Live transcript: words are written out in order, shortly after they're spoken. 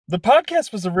The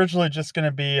podcast was originally just going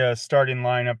to be a starting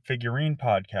lineup figurine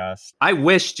podcast. I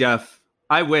wish, Jeff.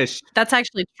 I wish. That's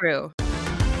actually true.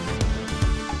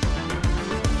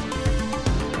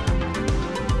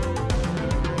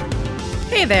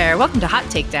 Hey there, welcome to Hot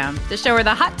Takedown, the show where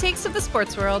the hot takes of the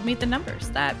sports world meet the numbers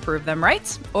that prove them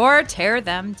right or tear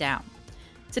them down.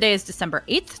 Today is December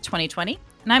 8th, 2020,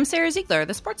 and I'm Sarah Ziegler,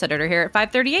 the sports editor here at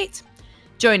 538.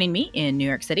 Joining me in New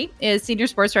York City is senior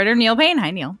sports writer Neil Payne.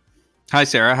 Hi, Neil. Hi,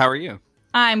 Sarah. How are you?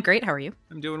 I'm great. How are you?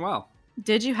 I'm doing well.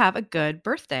 Did you have a good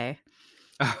birthday?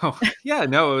 Oh, yeah.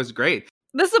 No, it was great.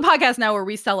 This is a podcast now where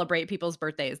we celebrate people's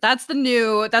birthdays. That's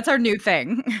our new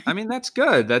thing. I mean, that's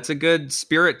good. That's a good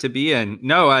spirit to be in.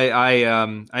 No, I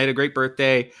had a great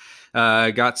birthday.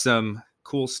 Got some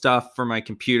cool stuff for my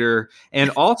computer, and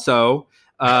also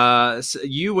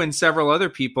you and several other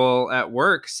people at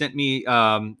work sent me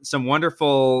some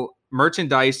wonderful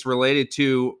merchandise related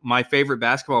to my favorite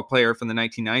basketball player from the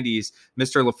 1990s,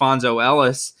 Mr. LaFonso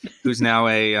Ellis, who's now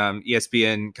a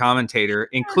ESPN commentator,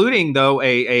 including, though,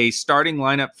 a starting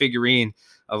lineup figurine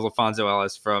of LaFonso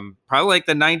Ellis from probably like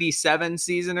the 97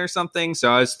 season or something. So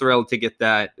I was thrilled to get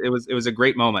that. It was a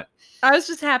great moment. I was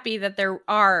just happy that there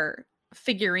are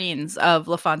figurines of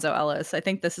LaFonso Ellis. I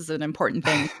think this is an important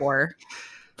thing for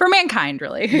mankind,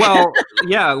 really. Well,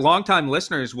 yeah, longtime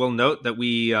listeners will note that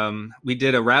we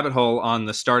did a rabbit hole on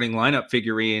the starting lineup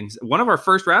figurines. One of our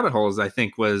first rabbit holes, I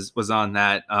think, was on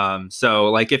that.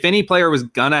 So, like, if any player was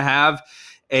gonna have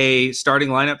a starting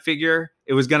lineup figure,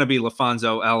 it was gonna be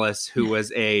LaFonso Ellis, who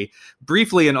was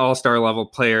briefly an all-star level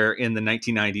player in the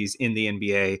 1990s in the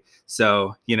NBA.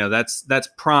 So, that's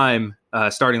prime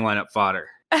starting lineup fodder.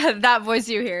 That voice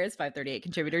you hear is 538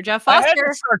 contributor Jeff Foster. I had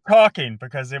to start talking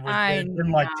because it was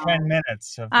in like 10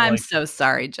 minutes. I'm so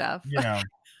sorry, Jeff.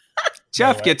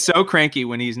 Jeff gets so cranky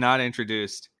when he's not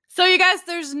introduced. So you guys,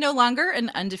 there's no longer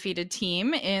an undefeated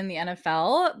team in the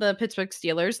NFL. The Pittsburgh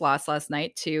Steelers lost last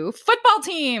night to football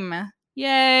team.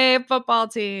 Yay, football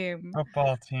team.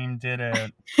 Football team did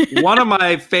it. One of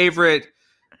my favorite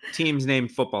teams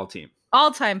named football team.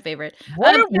 All-time favorite.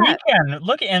 What a weekend.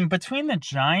 Look, and between the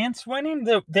Giants winning,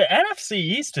 the NFC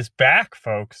East is back,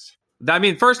 folks. I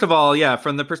mean, first of all, yeah,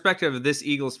 from the perspective of this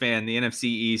Eagles fan, the NFC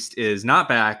East is not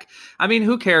back. I mean,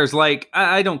 who cares? Like,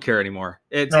 I don't care anymore.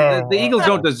 The Eagles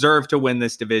don't deserve to win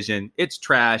this division. It's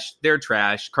trash. They're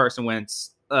trash. Carson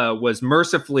Wentz was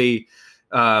mercifully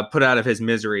put out of his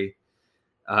misery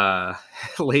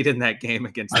late in that game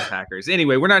against the Packers.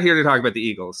 Anyway, we're not here to talk about the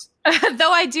Eagles.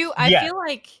 Though I feel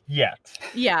like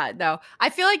I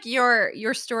feel like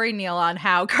your story, Neil, on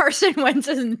how Carson Wentz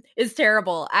is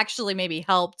terrible actually maybe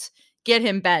helped get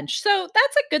him benched. So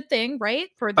that's a good thing, right?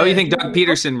 You think Doug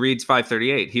Peterson reads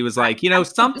 538? He was like,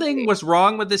 something was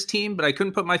wrong with this team, but I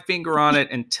couldn't put my finger on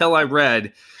it until I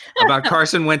read about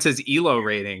Carson Wentz's ELO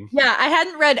rating. Yeah, I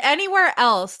hadn't read anywhere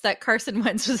else that Carson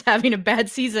Wentz was having a bad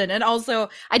season. And also,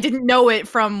 I didn't know it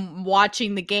from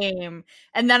watching the game.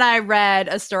 And then I read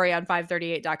a story on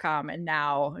 538.com, and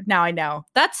now I know.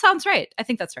 That sounds right. I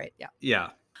think that's right. Yeah. Yeah.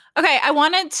 Okay, I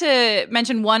wanted to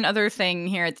mention one other thing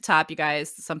here at the top, you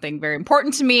guys. Something very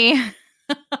important to me.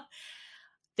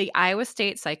 The Iowa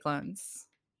State Cyclones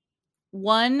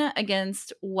won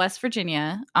against West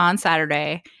Virginia on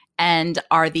Saturday and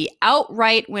are the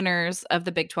outright winners of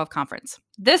the Big 12 Conference.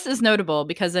 This is notable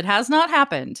because it has not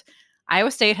happened.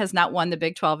 Iowa State has not won the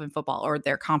Big 12 in football, or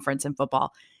their conference in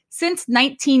football, since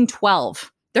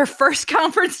 1912. Their first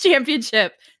conference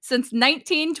championship since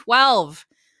 1912.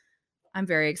 I'm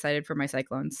very excited for my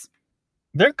Cyclones.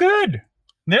 They're good.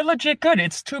 They're legit good.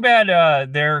 It's too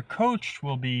bad their coach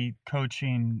will be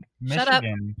coaching Michigan. Shut up.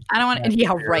 I don't want to.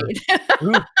 Yeah, right.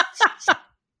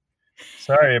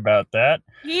 Sorry about that.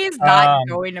 He's not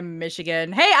going to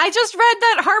Michigan. Hey, I just read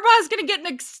that Harbaugh is going to get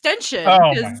an extension.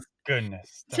 Oh, my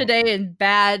goodness. Today in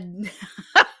bad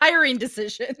hiring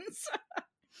decisions.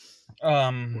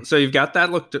 So you've got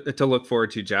that to look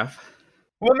forward to, Jeff.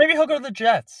 Well, maybe he'll go to the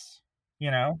Jets,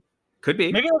 Could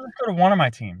be. Maybe he'll just go to one of my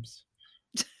teams.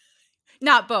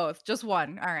 Not both, just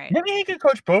one. All right. Maybe he could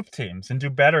coach both teams and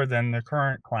do better than the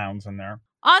current clowns in there.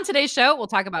 On today's show, we'll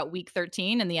talk about Week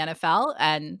 13 in the NFL,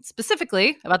 and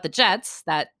specifically about the Jets,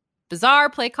 that bizarre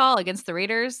play call against the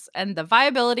Raiders, and the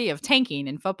viability of tanking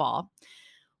in football.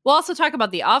 We'll also talk about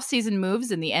the offseason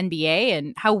moves in the NBA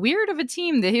and how weird of a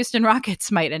team the Houston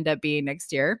Rockets might end up being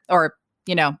next year, or,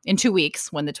 in 2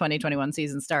 weeks when the 2021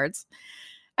 season starts.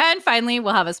 And finally,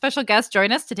 we'll have a special guest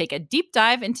join us to take a deep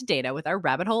dive into data with our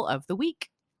rabbit hole of the week.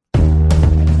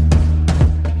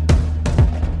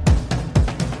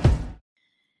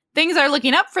 Things are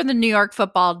looking up for the New York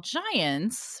Football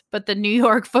Giants, but the New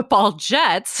York Football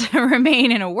Jets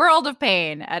remain in a world of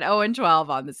pain at 0-12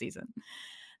 on the season.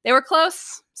 They were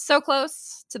close, so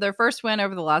close to their first win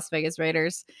over the Las Vegas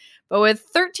Raiders. But with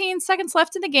 13 seconds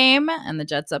left in the game and the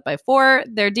Jets up by 4,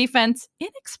 their defense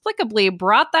inexplicably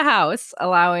brought the house,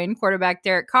 allowing quarterback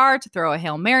Derek Carr to throw a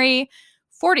Hail Mary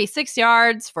 46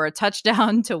 yards for a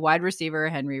touchdown to wide receiver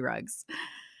Henry Ruggs.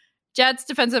 Jets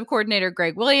defensive coordinator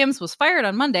Greg Williams was fired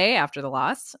on Monday after the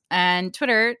loss, and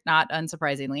Twitter, not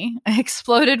unsurprisingly,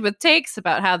 exploded with takes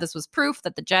about how this was proof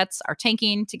that the Jets are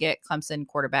tanking to get Clemson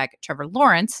quarterback Trevor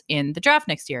Lawrence in the draft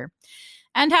next year,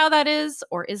 and how that is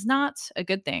or is not a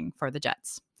good thing for the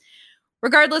Jets.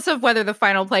 Regardless of whether the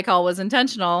final play call was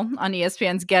intentional, on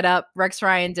ESPN's Get Up, Rex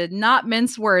Ryan did not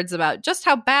mince words about just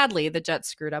how badly the Jets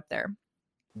screwed up there.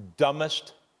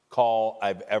 Dumbest call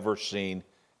I've ever seen.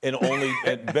 And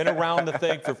been around the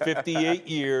thing for 58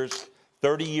 years,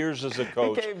 30 years as a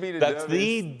coach. That's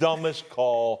the dumbest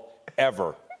call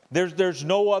ever. There's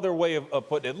no other way of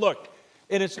putting it. Look,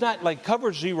 and it's not like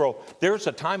cover zero. There's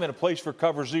a time and a place for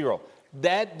cover zero.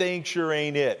 That thing sure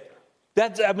ain't it.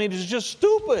 It's just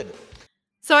stupid.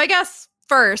 So I guess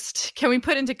first, can we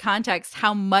put into context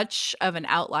how much of an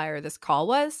outlier this call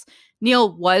was?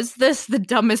 Neil, was this the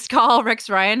dumbest call Rex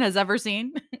Ryan has ever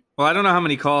seen? Well, I don't know how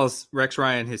many calls Rex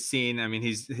Ryan has seen. I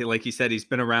mean, like he said, he's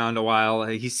been around a while.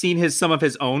 He's seen some of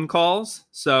his own calls.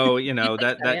 So,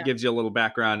 that gives you a little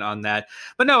background on that.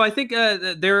 But no, I think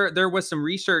there was some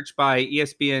research by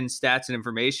ESPN Stats and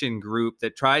Information Group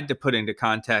that tried to put into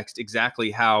context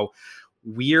exactly how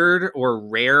weird or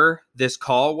rare this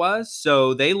call was.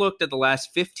 So they looked at the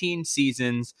last 15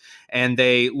 seasons and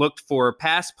they looked for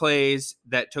pass plays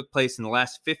that took place in the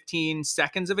last 15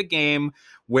 seconds of a game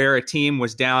where a team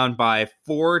was down by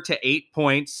 4 to 8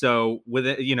 points. So with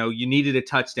it, you needed a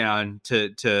touchdown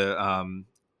to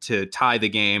tie the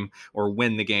game or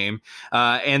win the game,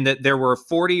 and that there were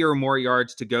 40 or more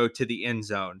yards to go to the end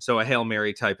zone. So a Hail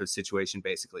Mary type of situation,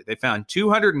 basically. They found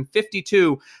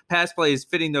 252 pass plays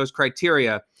fitting those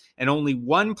criteria, and only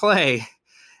one play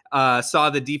saw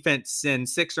the defense send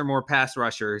 6 or more pass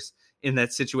rushers in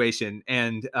that situation.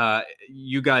 And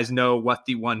you guys know what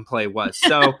the one play was.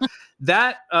 So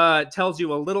that tells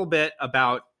you a little bit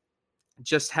about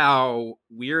just how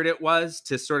weird it was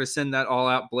to sort of send that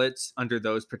all-out blitz under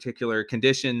those particular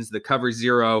conditions, the cover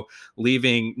zero,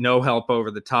 leaving no help over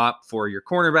the top for your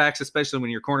cornerbacks, especially when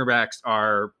your cornerbacks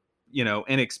are,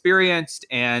 inexperienced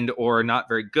and or not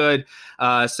very good.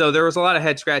 So there was a lot of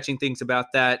head-scratching things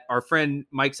about that. Our friend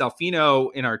Mike Salfino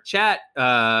in our chat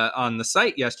on the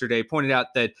site yesterday pointed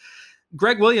out that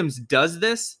Greg Williams does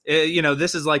this.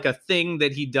 This is like a thing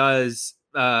that he does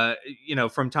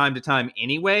from time to time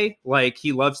anyway. Like,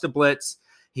 he loves to blitz.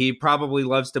 He probably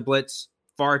loves to blitz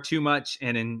far too much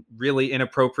and in really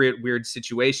inappropriate, weird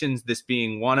situations, this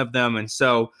being one of them. And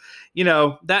so,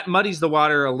 that muddies the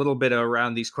water a little bit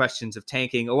around these questions of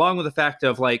tanking, along with the fact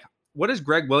of, like, what does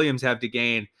Greg Williams have to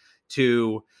gain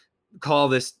to call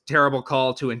this terrible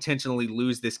call to intentionally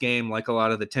lose this game, like a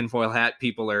lot of the tinfoil hat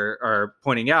people are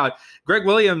pointing out? Greg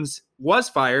Williams was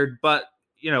fired, but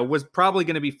was probably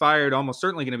going to be fired, almost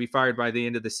certainly going to be fired by the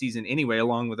end of the season anyway,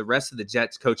 along with the rest of the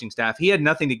Jets coaching staff. He had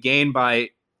nothing to gain by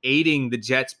aiding the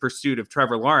Jets' pursuit of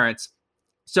Trevor Lawrence.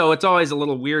 So it's always a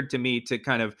little weird to me to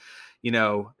kind of,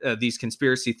 these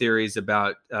conspiracy theories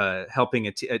about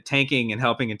helping tanking and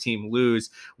helping a team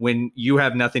lose when you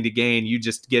have nothing to gain. You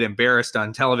just get embarrassed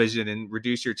on television and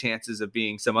reduce your chances of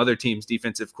being some other team's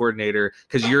defensive coordinator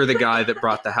because you're the guy that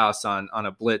brought the house on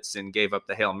a blitz and gave up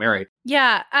the Hail Mary.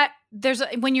 Yeah,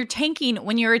 when you're tanking,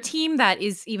 when you're a team that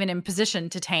is even in position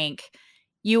to tank,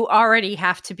 you already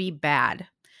have to be bad.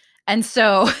 And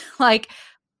so, like,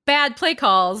 bad play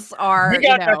calls are, we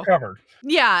got that covered.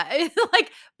 Yeah,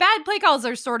 like, bad play calls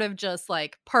are sort of just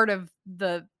like part of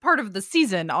the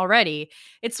season already.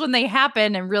 It's when they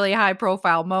happen in really high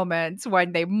profile moments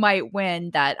when they might win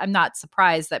that I'm not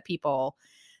surprised that people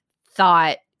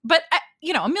thought. But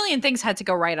a million things had to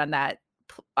go right on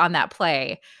that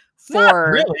play. Not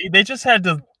really, they just had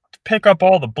to pick up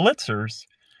all the blitzers.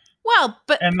 Well,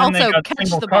 but also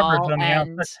catch the ball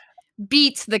and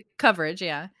beat the coverage.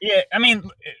 Yeah. Yeah, I mean,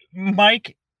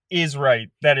 Mike is right.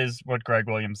 That is what Greg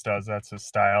Williams does. That's his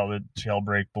style. The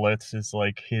jailbreak blitz is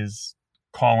like his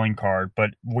calling card,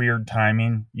 but weird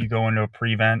timing. You go into a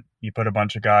prevent, you put a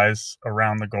bunch of guys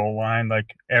around the goal line.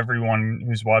 Like, everyone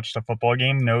who's watched a football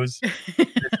game knows this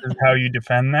is how you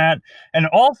defend that. And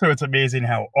also, it's amazing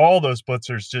how all those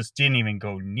blitzers just didn't even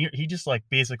go near. He just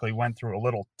basically went through a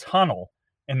little tunnel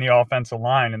in the offensive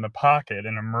line in the pocket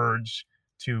and emerged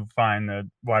to find the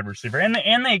wide receiver. And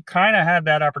they kind of had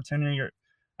that opportunity.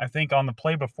 I think, on the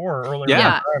play before earlier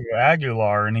Yeah. in the drive,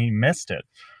 Aguilar, and he missed it.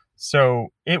 So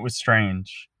it was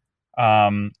strange.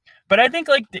 But I think,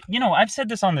 like, I've said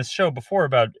this on this show before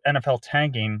about NFL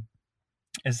tanking,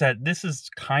 is that this is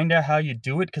kind of how you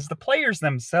do it, because the players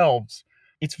themselves,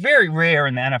 it's very rare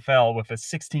in the NFL with a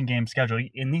 16-game schedule,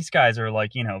 and these guys are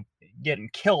like, getting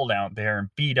killed out there and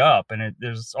beat up, and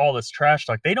there's all this trash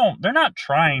talk. They're not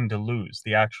trying to lose,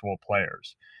 the actual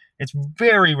players. It's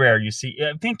very rare you see.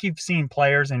 I think you've seen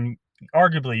players, and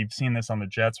arguably you've seen this on the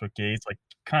Jets with Gates, like,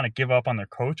 kind of give up on their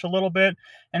coach a little bit,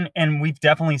 and we've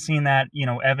definitely seen that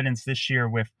evidence this year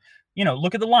with,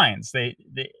 look at the Lions.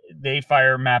 They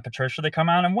fire Matt Patricia, they come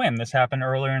out and win. This happened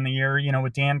earlier in the year,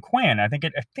 with Dan Quinn. I think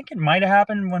it might have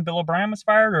happened when Bill O'Brien was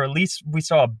fired, or at least we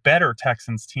saw a better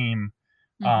Texans team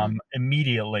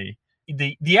immediately.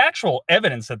 The actual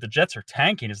evidence that the Jets are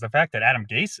tanking is the fact that Adam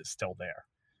Gase is still there.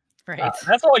 Right.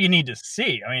 That's all you need to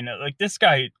see. I mean, like, this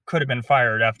guy could have been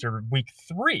fired after week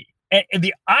 3. And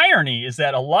the irony is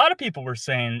that a lot of people were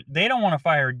saying they don't want to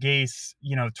fire Gase,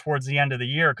 towards the end of the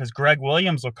year, because Greg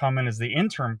Williams will come in as the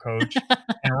interim coach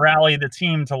and rally the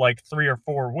team to like 3 or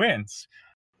 4 wins.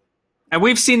 And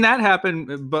we've seen that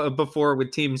happen before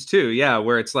with teams too. Yeah,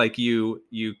 where it's like you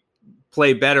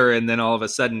play better, and then all of a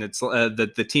sudden it's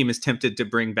the team is tempted to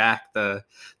bring back the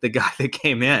guy that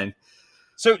came in.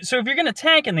 So if you're going to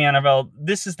tank in the NFL,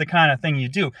 this is the kind of thing you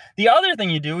do. The other thing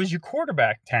you do is you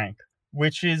quarterback tank,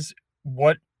 which is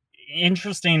what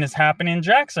interesting is happening in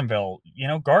Jacksonville.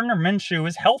 Gardner Minshew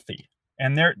is healthy,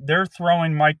 and they're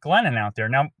throwing Mike Glennon out there.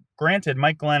 Now, granted,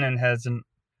 Mike Glennon hasn't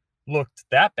looked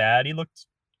that bad. He looked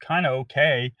kind of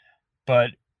okay,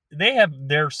 but they have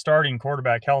their starting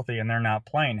quarterback healthy, and they're not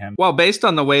playing him. Well, based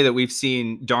on the way that we've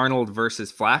seen Darnold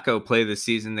versus Flacco play this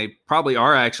season, they probably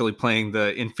are actually playing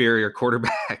the inferior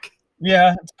quarterback.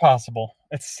 Yeah, it's possible.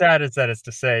 It's sad as that is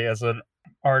to say, as an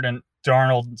ardent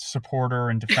Darnold supporter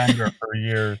and defender for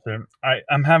years,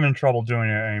 I'm having trouble doing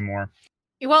it anymore.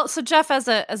 Well, so Jeff, as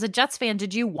a Jets fan,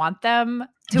 did you want them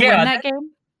to win that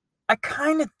game? I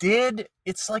kind of did.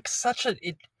 It's like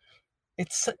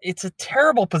it's a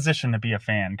terrible position to be a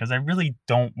fan, because I really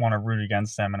don't want to root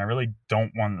against them, and I really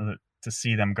don't want to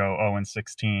see them go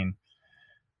 0-16.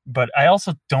 But I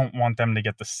also don't want them to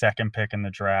get the second pick in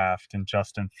the draft and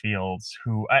Justin Fields,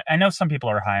 who I know some people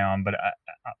are high on, but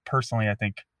personally, I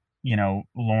think,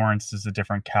 Lawrence is a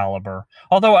different caliber.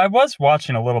 Although I was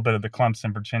watching a little bit of the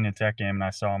Clemson Virginia Tech game, and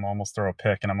I saw him almost throw a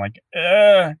pick, and I'm like,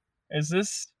 is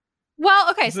this?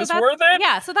 Well, okay, is so this that's worth it?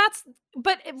 Yeah, so that's,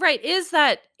 but right,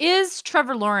 is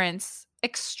Trevor Lawrence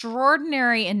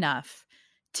extraordinary enough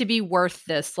to be worth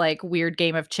this like weird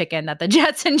game of chicken that the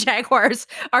Jets and Jaguars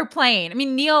are playing? I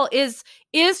mean, Neil, is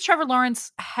Trevor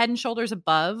Lawrence head and shoulders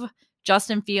above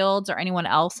Justin Fields or anyone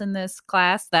else in this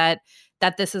class that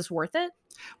this is worth it?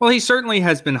 Well, he certainly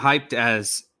has been hyped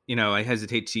as, I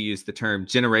hesitate to use the term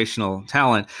generational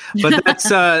talent, but that's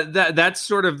that's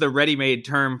sort of the ready-made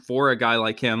term for a guy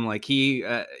like him. Like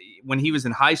when he was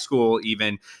in high school,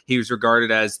 even, he was regarded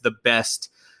as the best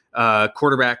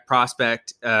quarterback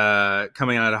prospect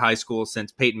coming out of high school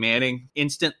since Peyton Manning.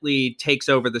 Instantly takes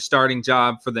over the starting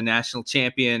job for the national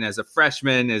champion as a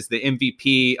freshman, as the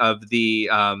MVP of the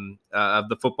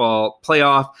football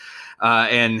playoff.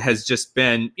 And has just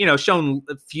been, shown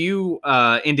a few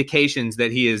indications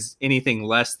that he is anything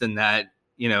less than that,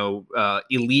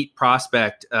 elite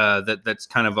prospect that's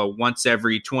kind of a once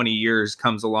every 20 years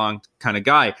comes along kind of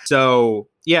guy. So,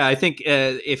 yeah, I think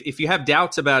if you have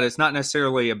doubts about it, it's not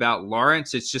necessarily about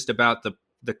Lawrence. It's just about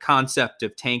the concept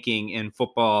of tanking in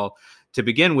football to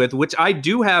begin with, which I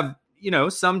do have,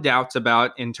 some doubts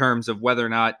about in terms of whether or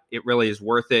not it really is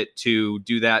worth it to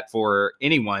do that for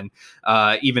anyone,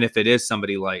 even if it is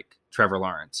somebody like Trevor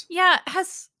Lawrence. Yeah,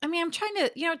 I'm trying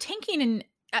to, tanking, and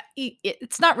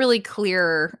it's not really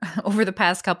clear over the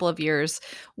past couple of years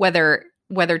whether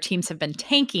teams have been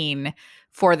tanking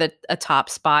for a top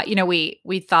spot.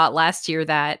 We thought last year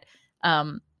that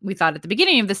we thought at the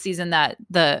beginning of the season that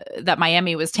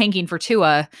Miami was tanking for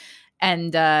Tua.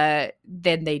 And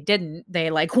then they didn't.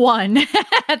 They won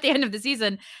at the end of the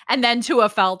season, and then Tua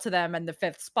fell to them in the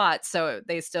 5th spot. So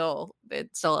it still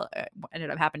ended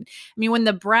up happening. I mean, when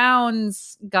the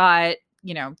Browns got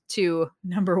 2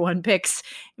 number 1 picks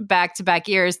back-to-back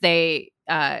years, they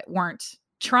weren't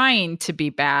trying to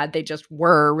be bad. They just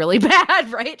were really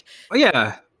bad, right? Well,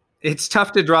 yeah. It's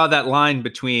tough to draw that line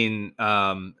between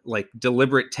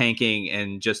deliberate tanking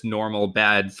and just normal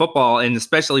bad football. And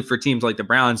especially for teams like the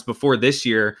Browns before this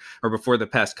year, or before the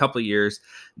past couple of years,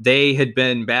 they had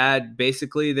been bad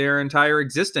basically their entire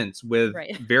existence with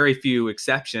very few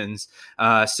exceptions.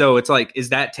 So it's like, is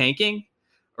that tanking,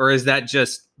 or is that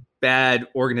just bad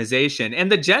organization.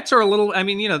 And the Jets are a little, I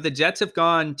mean, the Jets have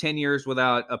gone 10 years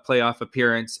without a playoff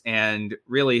appearance and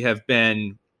really have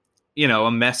been,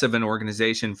 a mess of an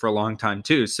organization for a long time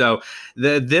too. So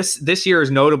this year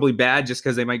is notably bad just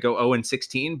because they might go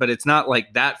 0-16, but it's not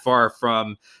like that far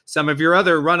from some of your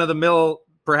other run-of-the-mill,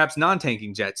 perhaps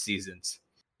non-tanking Jets seasons.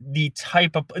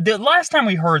 The last time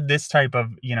we heard this type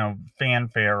of,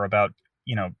 fanfare about,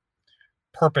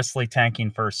 purposely tanking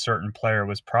for a certain player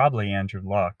was probably Andrew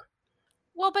Luck.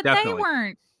 Well, but Definitely. They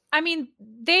weren't. I mean,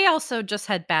 they also just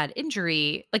had bad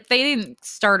injury. Like, they didn't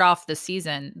start off the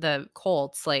season, the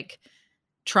Colts, like,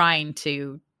 trying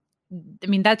to. I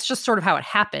mean, that's just sort of how it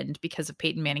happened because of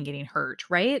Peyton Manning getting hurt,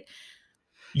 right?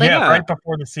 Right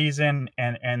before the season,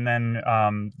 and then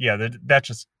that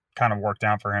just kind of worked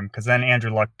out for him because then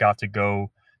Andrew Luck got to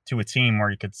go to a team where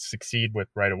he could succeed with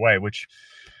right away, which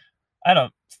I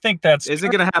don't think that's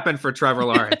isn't going to happen for Trevor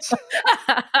Lawrence.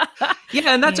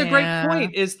 Yeah, and that's a great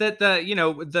point. Is that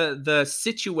the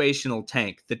situational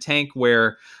tank, the tank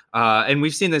where, and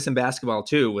we've seen this in basketball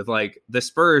too, with like the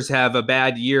Spurs have a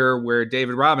bad year where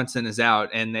David Robinson is out,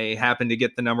 and they happen to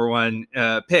get the number one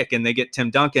pick, and they get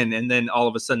Tim Duncan, and then all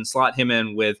of a sudden slot him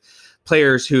in with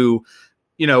players who,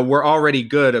 were already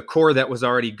good, a core that was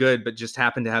already good, but just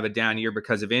happened to have a down year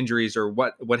because of injuries or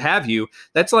what have you.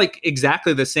 That's like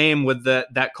exactly the same with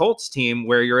that Colts team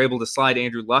where you're able to slide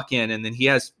Andrew Luck in, and then he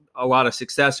has a lot of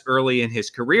success early in his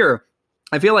career.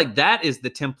 I feel like that is the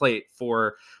template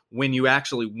for when you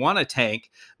actually want to tank,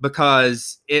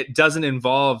 because it doesn't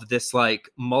involve this like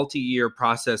multi-year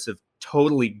process of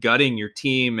totally gutting your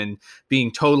team and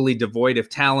being totally devoid of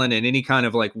talent and any kind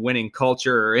of like winning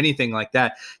culture or anything like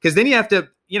that. Because then you have to,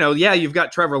 you've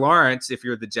got Trevor Lawrence if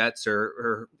you're the Jets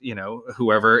or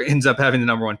whoever ends up having the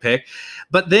number one pick.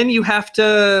 But then you have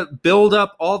to build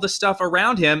up all the stuff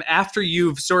around him after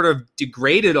you've sort of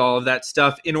degraded all of that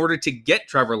stuff in order to get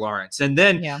Trevor Lawrence. And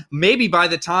then maybe by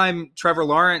the time Trevor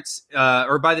Lawrence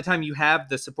or by the time you have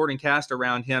the supporting cast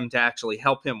around him to actually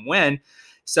help him win,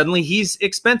 suddenly he's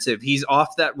expensive. He's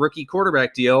off that rookie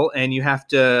quarterback deal, and you have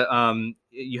to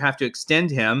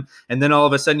extend him. And then all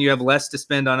of a sudden you have less to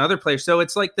spend on other players. So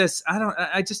it's like this.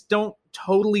 I just don't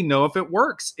totally know if it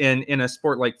works in a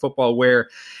sport like football, where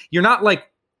you're not like,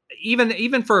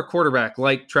 even for a quarterback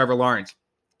like Trevor Lawrence,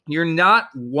 you're not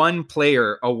one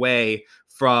player away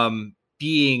from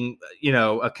being,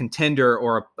 a contender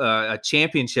or a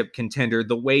championship contender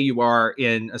the way you are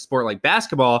in a sport like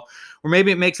basketball, where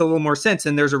maybe it makes a little more sense.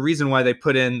 And there's a reason why they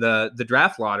put in the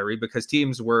draft lottery, because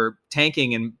teams were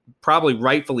tanking, and probably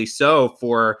rightfully so,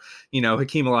 for,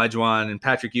 Hakeem Olajuwon and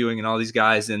Patrick Ewing and all these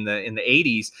guys in the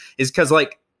 80s, is because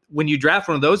like, when you draft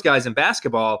one of those guys in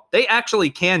basketball, they actually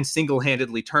can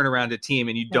single-handedly turn around a team,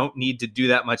 and you don't need to do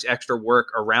that much extra work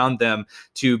around them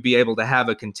to be able to have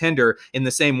a contender, in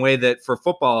the same way that for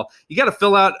football, you got to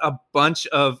fill out a bunch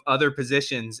of other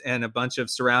positions and a bunch of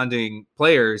surrounding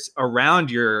players around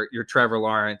your Trevor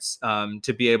Lawrence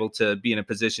to be able to be in a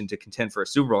position to contend for a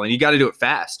Super Bowl, and you got to do it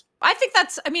fast. I think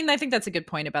that's a good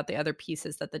point about the other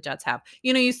pieces that the Jets have.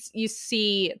 You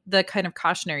see the kind of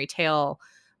cautionary tale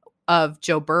of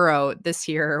Joe Burrow this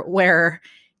year, where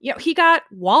he got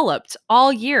walloped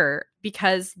all year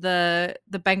because the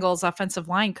Bengals offensive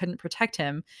line couldn't protect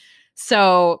him.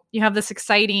 So you have this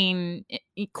exciting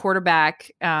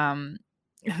quarterback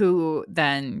who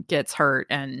then gets hurt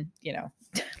and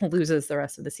loses the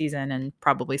rest of the season and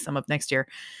probably some of next year.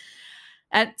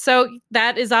 And so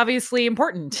that is obviously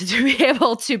important to be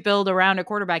able to build around a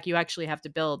quarterback. You actually have to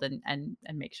build and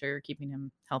make sure you're keeping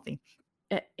him healthy.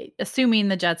 Assuming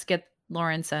the Jets get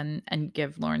Lawrence and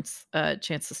give Lawrence a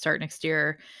chance to start next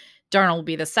year, Darnold will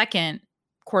be the second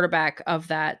quarterback of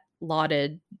that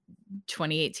lauded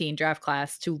 2018 draft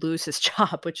class to lose his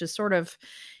job, which is sort of,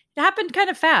 it happened kind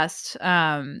of fast,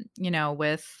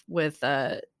 with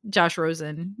Josh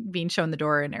Rosen being shown the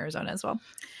door in Arizona as well.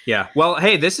 Yeah. Well,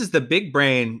 hey, this is the big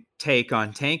brain take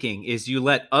on tanking, is you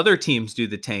let other teams do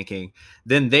the tanking.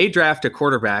 Then they draft a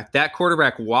quarterback. That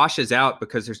quarterback washes out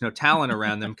because there's no talent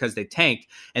around them because they tanked.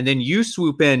 And then you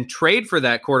swoop in, trade for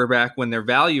that quarterback when their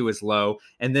value is low,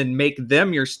 and then make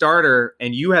them your starter,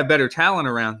 and you have better talent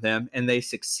around them, and they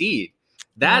succeed.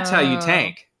 That's how you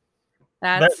tank.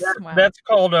 That's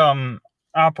called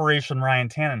Operation Ryan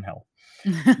Tannehill.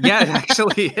 Yeah, it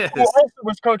actually is. Who also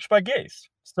was coached by Gase.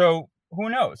 So who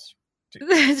knows?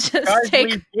 Just Guys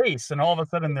leave Gase, and all of a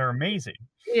sudden they're amazing.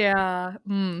 Yeah,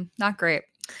 not great.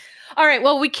 All right,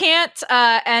 well, we can't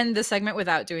end the segment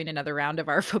without doing another round of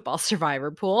our football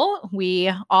survivor pool.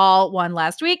 We all won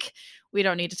last week. We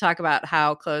don't need to talk about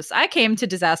how close I came to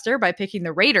disaster by picking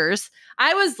the Raiders.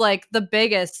 I was like the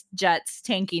biggest Jets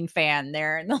tanking fan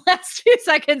there in the last few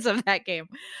seconds of that game.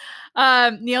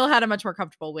 Neil had a much more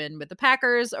comfortable win with the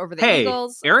Packers over the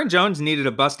Eagles. Aaron Jones needed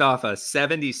to bust off a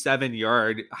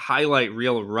 77-yard highlight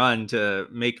reel run to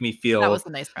make me feel that was a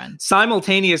nice run.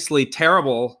 Simultaneously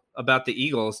terrible about the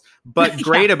Eagles, but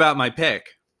great about my pick.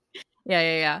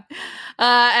 Yeah.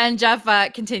 And Jeff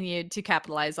continued to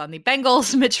capitalize on the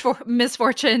Bengals'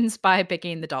 misfortunes by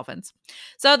picking the Dolphins.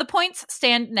 So the points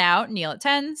stand now: Neil at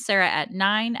 10, Sarah at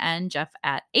 9, and Jeff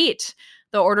at 8.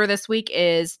 The order this week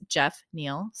is Jeff,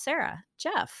 Neil, Sarah.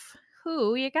 Jeff,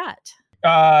 who you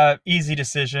got? Easy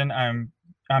decision. I'm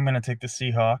going to take the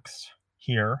Seahawks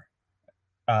here,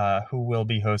 who will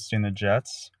be hosting the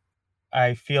Jets.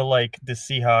 I feel like the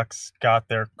Seahawks got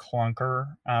their clunker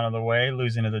out of the way,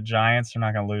 losing to the Giants. They're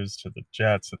not going to lose to the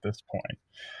Jets at this point.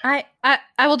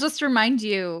 I will just remind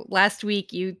you, last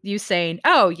week you saying,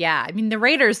 oh yeah, I mean the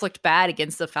Raiders looked bad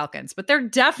against the Falcons, but they're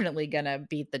definitely going to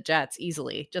beat the Jets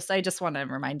easily. I just want to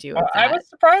remind you of that. I was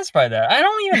surprised by that. I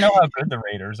don't even know how good the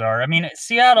Raiders are. I mean,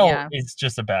 Seattle is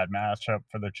just a bad matchup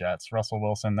for the Jets. Russell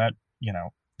Wilson,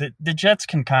 the Jets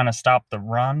can kind of stop the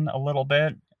run a little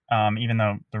bit. Even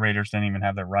though the Raiders didn't even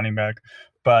have their running back.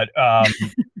 But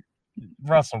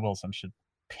Russell Wilson should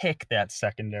pick that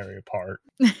secondary apart.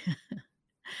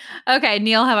 Okay,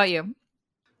 Neil, how about you?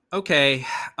 Okay.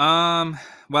 Well,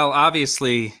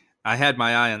 obviously, I had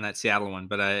my eye on that Seattle one,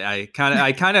 but I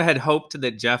kind of had hoped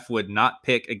that Jeff would not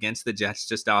pick against the Jets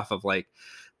just off of like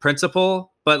principle.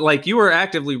 But like you were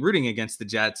actively rooting against the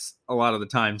Jets a lot of the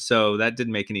time, so that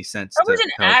didn't make any sense. I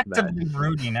wasn't actively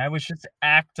rooting. I was just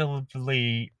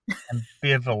actively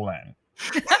ambivalent.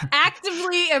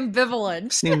 Actively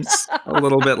ambivalent. Seems a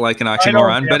little bit like an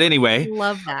oxymoron, but anyway.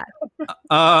 Love that.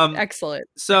 Excellent.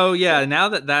 So yeah, now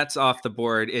that that's off the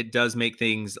board, it does make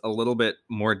things a little bit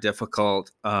more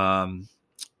difficult. I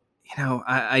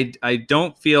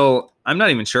don't feel, I'm not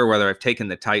even sure whether I've taken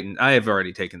the Titans. I have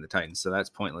already taken the Titans, so that's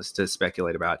pointless to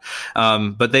speculate about.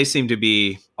 But they seem to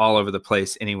be all over the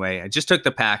place anyway. I just took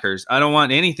the Packers. I don't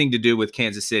want anything to do with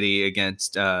Kansas City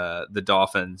against the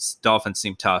Dolphins. Dolphins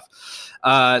seem tough.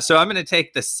 So I'm going to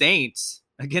take the Saints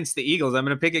against the Eagles. I'm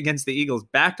going to pick against the Eagles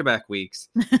back-to-back weeks.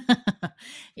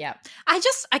 Yeah.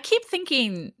 I keep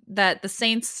thinking that the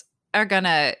Saints are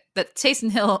that Taysom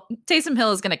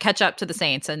Hill is gonna catch up to the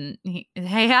Saints, and he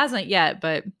hasn't yet,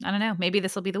 but I don't know, maybe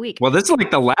this will be the week. Well, this is like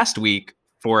the last week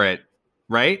for it,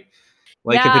 right?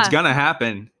 Like if it's gonna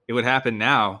happen, it would happen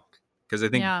now, because I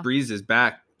think Breeze is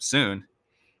back soon.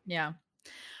 Yeah.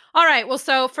 All right. Well,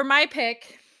 so for my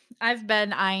pick, I've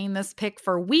been eyeing this pick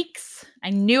for weeks.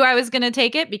 I knew I was gonna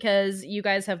take it because you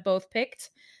guys have both picked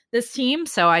this team,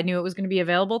 so I knew it was gonna be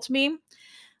available to me.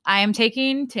 I am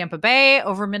taking Tampa Bay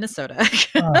over Minnesota.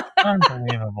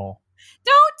 Unbelievable.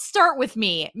 Don't start with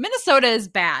me. Minnesota is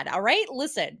bad, all right?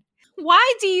 Listen,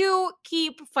 why do you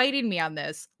keep fighting me on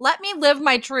this? Let me live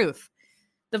my truth.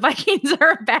 The Vikings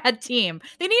are a bad team.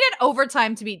 They needed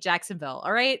overtime to beat Jacksonville,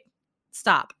 all right?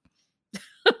 Stop.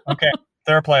 Okay,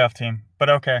 they're a playoff team, but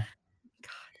okay.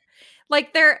 God.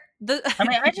 Like I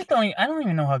don't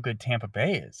even know how good Tampa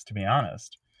Bay is, to be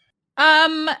honest.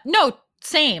 No,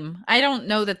 same. I don't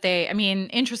know that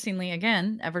interestingly,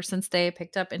 again, ever since they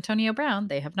picked up Antonio Brown,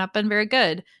 they have not been very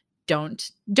good.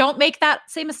 Don't make that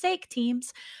same mistake,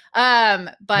 teams.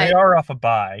 But they are off a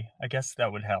bye. I guess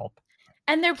that would help.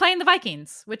 And they're playing the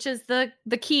Vikings, which is the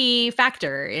key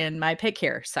factor in my pick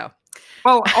here. So,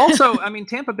 well, also,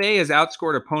 Tampa Bay has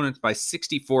outscored opponents by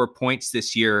 64 points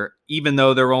this year, even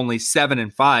though they're only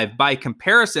 7-5. By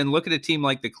comparison, look at a team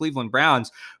like the Cleveland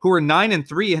Browns, who are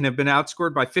 9-3 and have been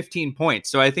outscored by 15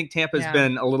 points. So I think Tampa's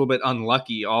been a little bit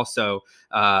unlucky also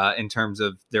in terms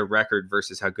of their record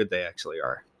versus how good they actually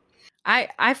are.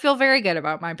 I feel very good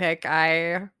about my pick.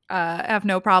 I have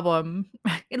no problem.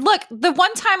 Look, the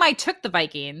one time I took the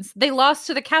Vikings, they lost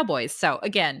to the Cowboys. So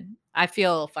again, I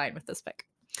feel fine with this pick.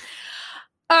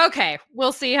 Okay,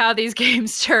 we'll see how these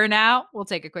games turn out. We'll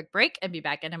take a quick break and be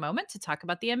back in a moment to talk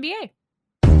about the NBA.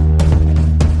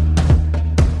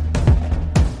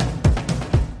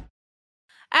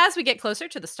 As we get closer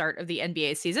to the start of the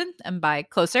NBA season, and by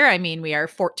closer, I mean we are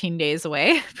 14 days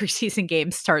away. Preseason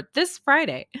games start this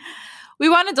Friday. We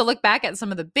wanted to look back at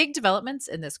some of the big developments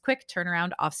in this quick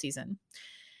turnaround offseason.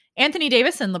 Anthony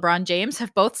Davis and LeBron James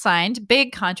have both signed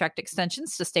big contract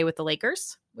extensions to stay with the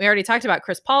Lakers. We already talked about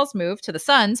Chris Paul's move to the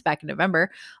Suns back in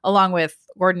November, along with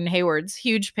Gordon Hayward's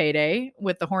huge payday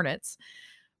with the Hornets.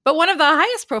 But one of the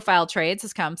highest profile trades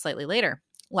has come slightly later.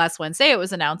 Last Wednesday, it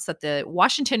was announced that the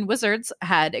Washington Wizards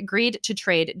had agreed to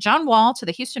trade John Wall to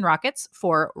the Houston Rockets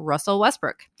for Russell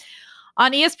Westbrook.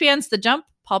 On ESPN's The Jump,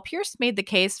 Paul Pierce made the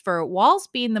case for Wall's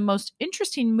being the most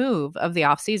interesting move of the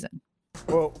offseason.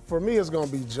 Well, for me, it's going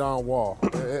to be John Wall.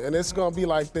 And it's going to be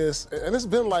like this. And it's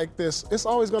been like this. It's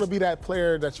always going to be that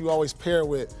player that you always pair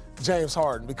with James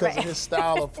Harden because of his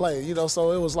style of play. You know,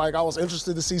 so it was like I was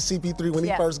interested to see CP3 when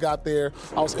he first got there.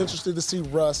 I was interested to see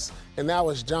Russ. And now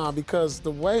it's John because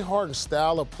the way Harden's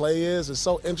style of play is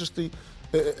so interesting.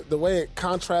 The way it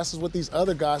contrasts with these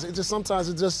other guys,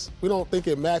 we don't think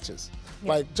it matches.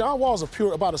 Yeah. Like, John Wall's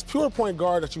about as pure point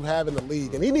guard that you have in the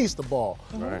league, and he needs the ball.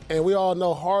 Right. And we all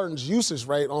know Harden's usage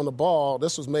rate on the ball.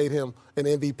 This was made him an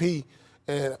MVP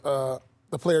and the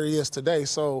player he is today.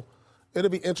 So it'll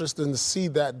be interesting to see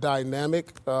that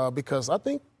dynamic because I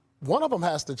think one of them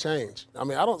has to change. I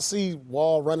mean, I don't see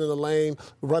Wall running the lane,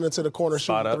 running to the corner,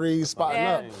 shooting threes, spotting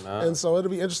up. And so it'll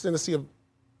be interesting to see if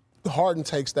Harden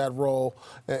takes that role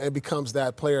and becomes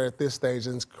that player at this stage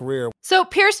in his career. So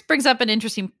Pierce brings up an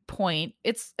interesting point.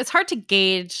 It's hard to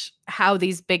gauge how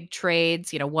these big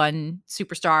trades, one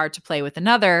superstar to play with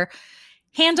another,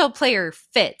 handle player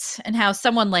fit and how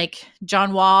someone like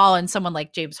John Wall and someone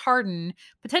like James Harden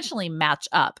potentially match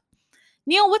up.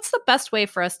 Neil, what's the best way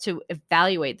for us to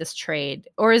evaluate this trade?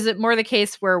 Or is it more the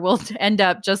case where we'll end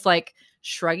up just like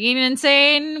shrugging and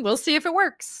saying, we'll see if it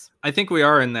works? I think we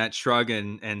are in that shrug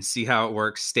and see how it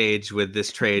works stage with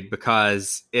this trade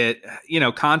because it,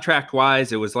 contract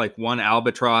wise, it was like one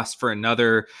albatross for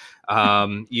another.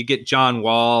 You get John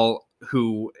Wall,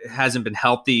 who hasn't been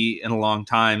healthy in a long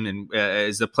time and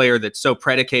is a player that's so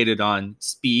predicated on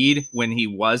speed when he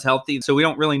was healthy. So we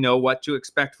don't really know what to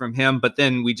expect from him. But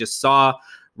then we just saw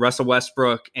Russell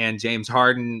Westbrook and James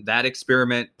Harden, that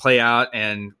experiment play out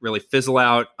and really fizzle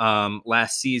out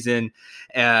last season.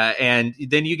 And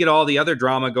then you get all the other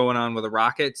drama going on with the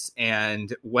Rockets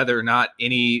and whether or not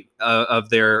any of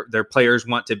their players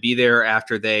want to be there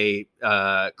after they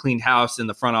cleaned house in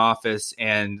the front office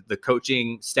and the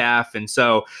coaching staff. And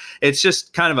so it's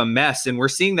just kind of a mess. And we're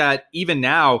seeing that even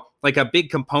now, like a big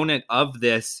component of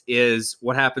this is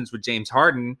what happens with James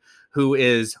Harden, who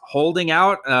is holding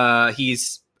out.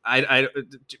 He's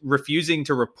refusing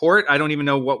to report. I don't even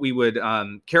know what we would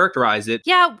characterize it.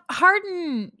 Yeah,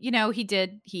 Harden,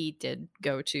 he did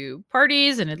go to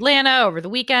parties in Atlanta over the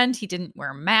weekend. He didn't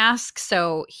wear a mask,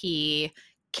 so he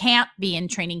can't be in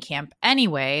training camp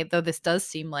anyway, though this does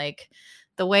seem like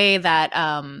the way that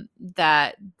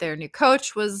that their new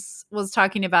coach was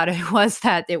talking about it was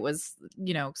that it was,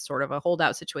 sort of a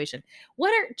holdout situation.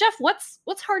 Jeff, what's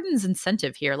Harden's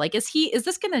incentive here? Like,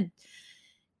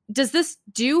 does this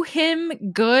do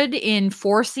him good in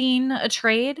forcing a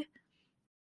trade?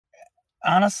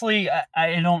 Honestly,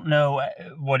 I don't know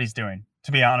what he's doing,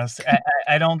 to be honest.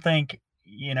 I don't think,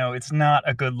 it's not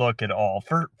a good look at all.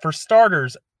 For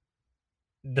starters,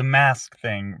 the mask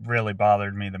thing really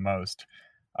bothered me the most.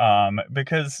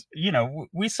 Because,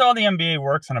 we saw the NBA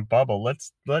works in a bubble.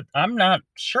 I'm not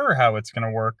sure how it's going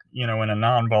to work, in a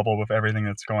non-bubble with everything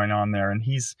that's going on there. And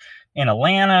he's in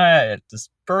Atlanta at this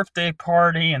birthday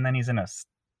party, and then he's in a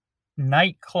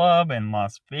nightclub in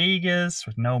Las Vegas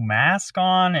with no mask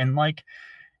on. And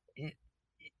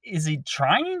is he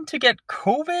trying to get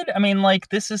COVID? I mean,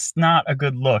 this is not a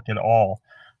good look at all.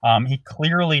 He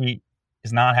clearly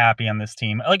is not happy on this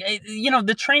team.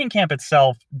 The training camp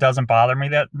itself doesn't bother me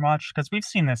that much because we've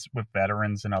seen this with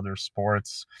veterans in other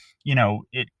sports.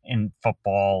 In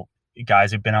football,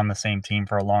 guys who've been on the same team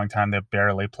for a long time, they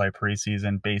barely play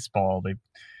preseason. Baseball,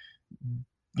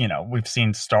 we've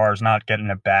seen stars not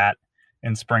getting a bat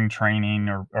in spring training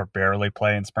or barely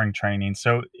play in spring training.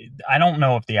 So I don't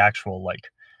know if the actual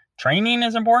training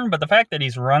is important, but the fact that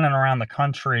he's running around the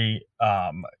country,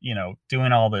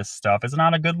 doing all this stuff is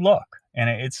not a good look. And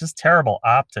it's just terrible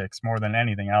optics more than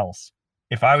anything else.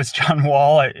 If I was John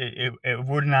Wall, it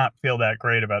would not feel that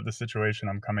great about the situation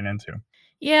I'm coming into.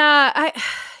 Yeah,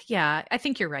 I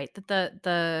think you're right that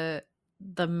the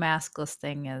maskless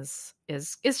thing is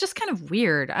just kind of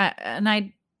weird.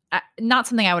 I not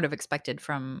something I would have expected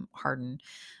from Harden.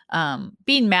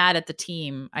 Being mad at the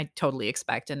team, I totally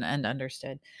expect and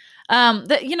understood.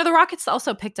 The Rockets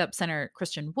also picked up center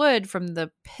Christian Wood from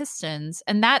the Pistons,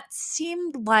 and that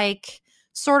seemed like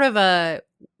sort of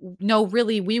no,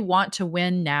 really, we want to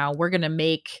win now. We're gonna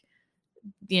make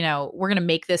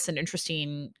this an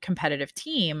interesting competitive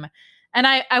team. And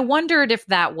I wondered if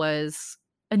that was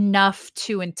enough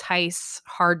to entice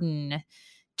Harden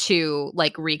to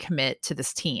recommit to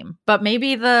this team. But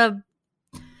maybe the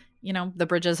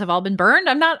bridges have all been burned.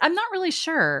 I'm not really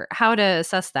sure how to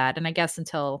assess that. And I guess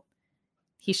until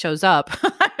he shows up,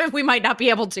 we might not be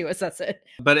able to assess it.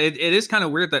 But it is kind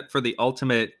of weird that for the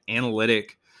ultimate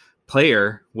analytic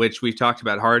player, which we've talked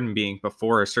about Harden being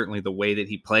before, certainly the way that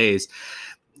he plays,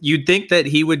 you'd think that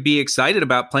he would be excited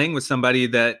about playing with somebody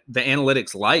that the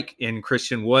analytics like in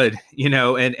Christian Wood,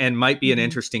 and might be an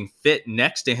interesting fit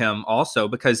next to him also,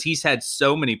 because he's had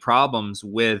so many problems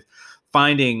with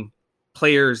finding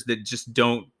players that just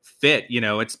don't fit.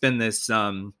 It's been this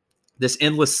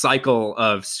endless cycle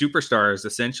of superstars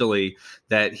essentially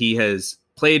that he has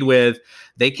played with.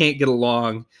 They can't get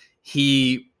along.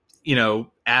 He,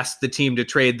 asked the team to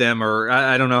trade them, or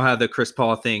I don't know how the Chris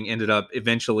Paul thing ended up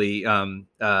eventually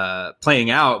playing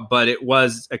out, but it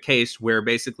was a case where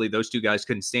basically those two guys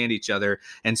couldn't stand each other.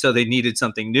 And so they needed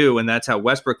something new. And that's how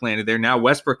Westbrook landed there. Now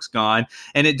Westbrook's gone.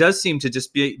 And it does seem to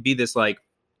just be this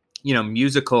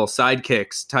musical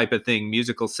sidekicks type of thing,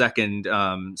 musical second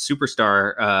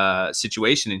superstar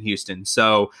situation in Houston.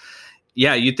 So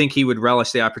yeah, you'd think he would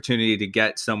relish the opportunity to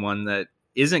get someone that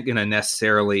isn't going to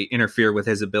necessarily interfere with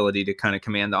his ability to kind of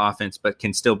command the offense, but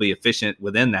can still be efficient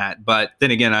within that. But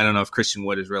then again, I don't know if Christian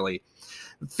Wood is really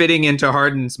fitting into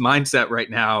Harden's mindset right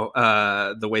now,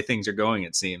 the way things are going,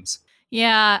 it seems.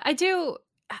 Yeah, I do.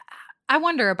 I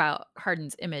wonder about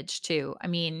Harden's image too. I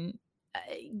mean,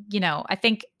 I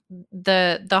think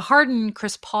the Harden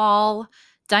Chris Paul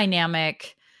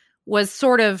dynamic was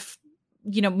sort of,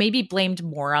 maybe blamed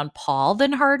more on Paul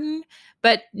than Harden,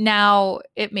 but now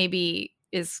it maybe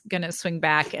is going to swing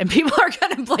back and people are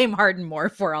going to blame Harden more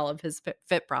for all of his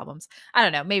fit problems. I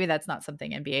don't know. Maybe that's not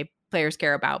something NBA players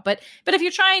care about, but if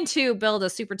you're trying to build a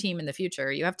super team in the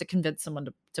future, you have to convince someone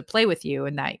to play with you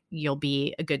and that you'll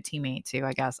be a good teammate too,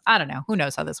 I guess. I don't know. Who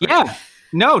knows how this works? Yeah,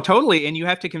 no, totally. And you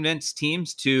have to convince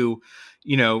teams to,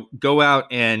 go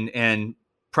out and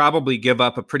probably give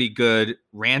up a pretty good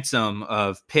ransom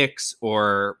of picks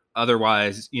or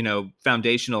otherwise,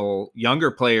 foundational younger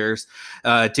players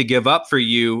to give up for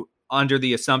you under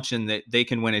the assumption that they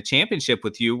can win a championship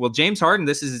with you. Well, James Harden,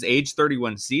 this is his age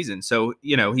 31 season. So,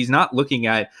 he's not looking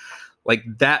at like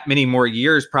that many more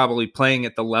years probably playing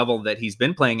at the level that he's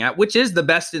been playing at, which is the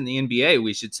best in the NBA,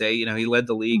 we should say. He led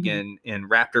the league in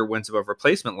Raptor wins above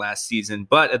replacement last season.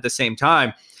 But at the same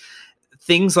time,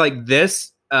 things like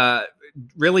this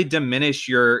really diminish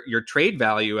your trade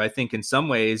value, I think, in some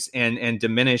ways, and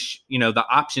diminish, the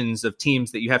options of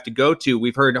teams that you have to go to.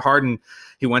 We've heard Harden,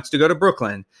 he wants to go to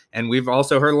Brooklyn, and we've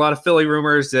also heard a lot of Philly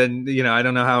rumors, and, I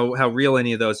don't know how real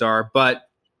any of those are, but,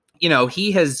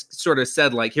 he has sort of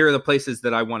said, like, here are the places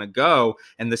that I want to go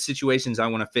and the situations I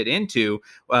want to fit into.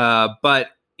 But,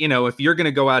 if you're going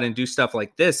to go out and do stuff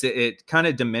like this, it kind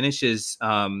of diminishes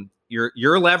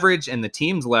your leverage and the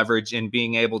team's leverage in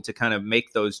being able to kind of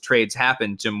make those trades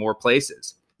happen to more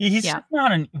places. He's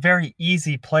not a very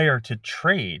easy player to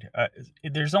trade.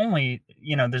 There's only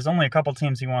a couple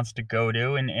teams he wants to go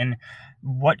to, and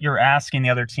what you're asking the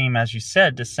other team, as you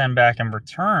said, to send back in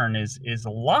return is a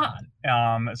lot.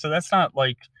 So that's not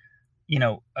like,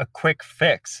 a quick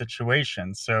fix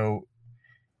situation. So,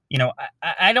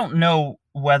 I don't know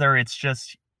whether it's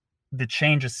just the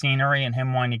change of scenery and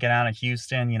him wanting to get out of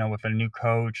Houston, with a new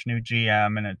coach, new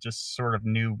GM, and a just sort of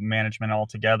new management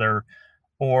altogether,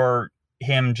 or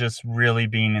him just really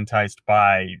being enticed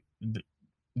by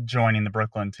joining the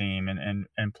Brooklyn team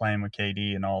and playing with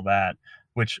KD and all that,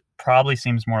 which probably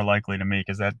seems more likely to me,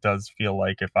 because that does feel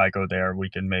like if I go there, we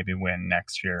can maybe win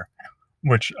next year,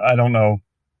 which I don't know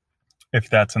if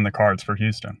that's in the cards for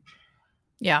Houston.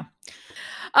 Yeah.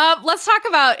 Let's talk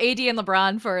about AD and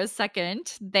LeBron for a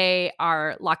second. They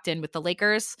are locked in with the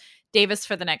Lakers. Davis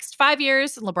for the next 5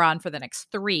 years, LeBron for the next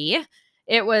 3.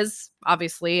 It was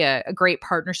obviously a great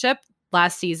partnership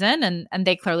last season, and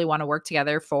they clearly want to work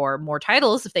together for more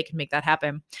titles if they can make that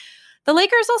happen. The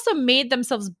Lakers also made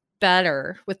themselves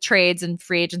better with trades and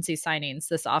free agency signings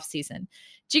this offseason.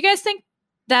 Do you guys think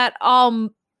that all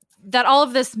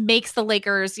of this makes the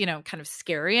Lakers, kind of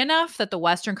scary enough that the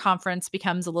Western Conference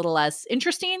becomes a little less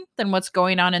interesting than what's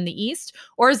going on in the East?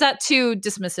 Or is that too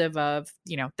dismissive of,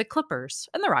 the Clippers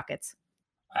and the Rockets?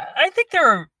 I think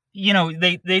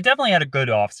they definitely had a good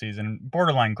offseason,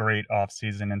 borderline great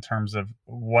offseason in terms of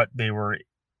what they were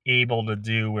able to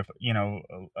do with,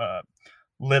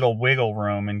 little wiggle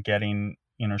room and getting,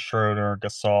 Schroeder,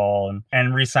 Gasol,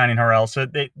 and re-signing Harrell. So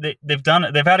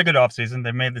they've had a good offseason.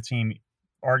 They've made the team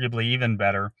arguably even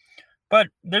better, but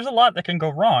there's a lot that can go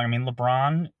wrong. I mean,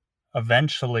 LeBron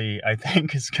eventually, I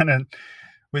think, is going to,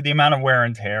 with the amount of wear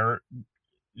and tear,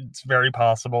 it's very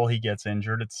possible he gets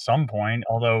injured at some point,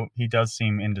 although he does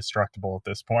seem indestructible at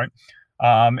this point.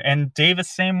 And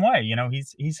Davis, same way,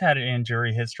 he's had an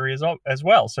injury history as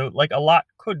well. So like a lot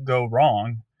could go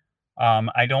wrong.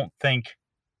 I don't think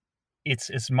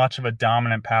it's as much of a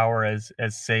dominant power as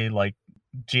say like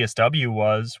GSW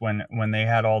was when they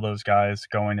had all those guys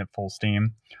going at full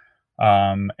steam.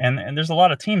 And there's a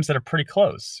lot of teams that are pretty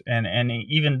close, and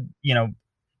even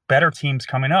better teams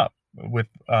coming up with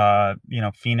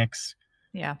Phoenix,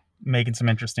 making some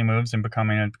interesting moves and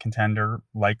becoming a contender,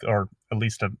 or at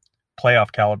least a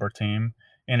playoff caliber team.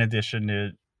 In addition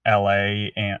to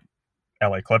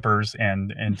LA Clippers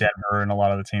and Denver and a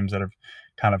lot of the teams that have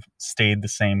kind of stayed the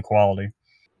same quality.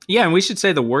 Yeah, and we should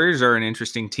say the Warriors are an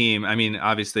interesting team. I mean,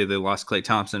 obviously they lost Klay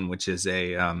Thompson, which is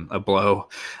a blow,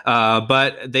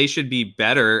 but they should be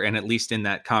better, and at least in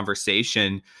that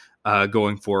conversation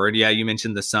going forward. Yeah, you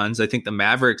mentioned the Suns. I think the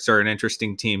Mavericks are an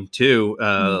interesting team too.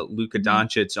 Luka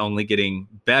Doncic only getting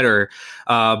better,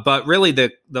 but really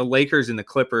the Lakers and the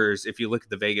Clippers, if you look at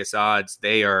the Vegas odds,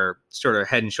 they are sort of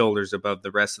head and shoulders above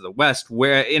the rest of the West,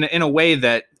 where in a way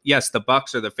that, yes, the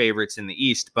Bucks are the favorites in the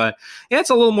East, but yeah, it's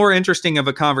a little more interesting of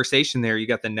a conversation there. You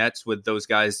got the Nets with those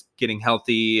guys getting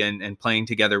healthy and playing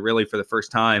together really for the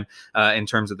first time in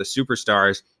terms of the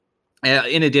superstars.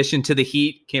 In addition to the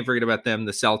Heat, can't forget about them,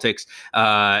 the Celtics,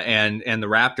 and the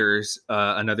Raptors,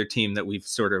 another team that we've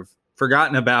sort of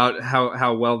forgotten about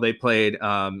how well they played,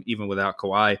 even without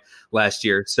Kawhi last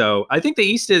year. So I think the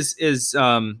East is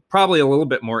probably a little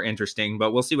bit more interesting,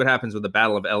 but we'll see what happens with the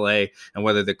Battle of LA and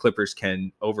whether the Clippers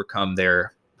can overcome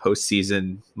their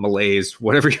postseason malaise,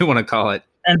 whatever you want to call it.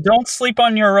 And don't sleep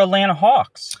on your Atlanta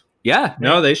Hawks. Yeah,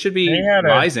 no, they should be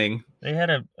rising. They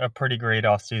had a pretty great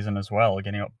offseason as well,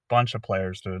 getting a bunch of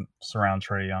players to surround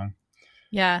Trae Young.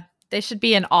 Yeah, they should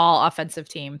be an all offensive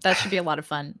team. That should be a lot of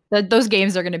fun. Those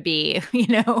games are going to be,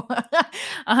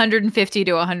 150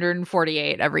 to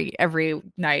 148 every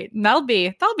night. And that'll be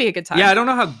a good time. Yeah, I don't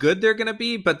know how good they're going to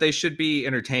be, but they should be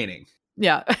entertaining.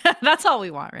 Yeah, that's all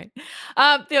we want, right?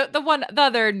 The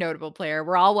other notable player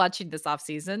we're all watching this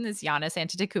offseason is Giannis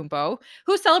Antetokounmpo,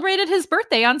 who celebrated his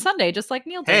birthday on Sunday, just like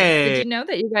Neil did. Hey. Did you know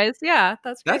that, you guys? Yeah,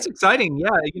 that's exciting. Yeah,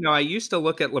 I used to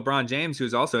look at LeBron James,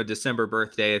 who's also a December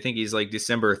birthday. I think he's like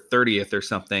December 30th or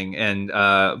something. And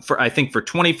I think for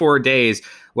 24 days,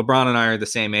 LeBron and I are the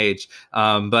same age.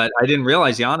 But I didn't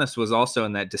realize Giannis was also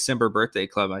in that December birthday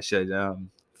club. I should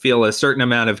feel a certain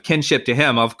amount of kinship to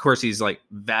him. Of course, he's like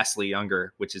vastly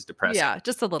younger, which is depressing. Yeah,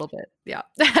 just a little bit. Yeah.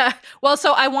 Well,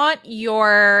 so I want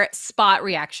your spot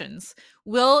reactions.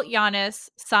 Will Giannis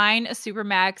sign a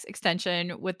Supermax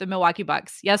extension with the Milwaukee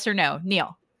Bucks? Yes or no?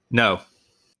 Neil? No.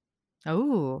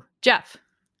 Oh, Jeff?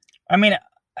 I mean,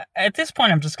 at this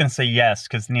point, I'm just going to say yes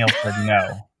because Neil said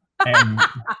no. And,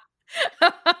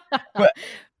 but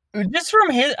just from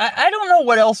his, I don't know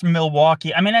what else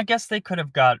Milwaukee. I mean, I guess they could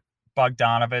have got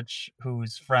Bogdanovich,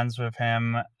 who's friends with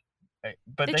him,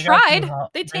 but they tried.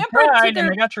 They tampered to their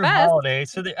and they got Drew Holiday.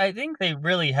 So I think they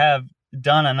really have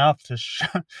done enough to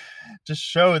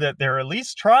show that they're at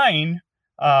least trying.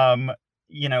 I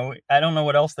don't know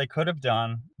what else they could have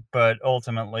done, but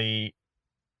ultimately,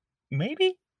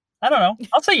 maybe, I don't know.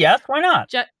 I'll say yes. Why not?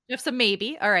 Jeff's a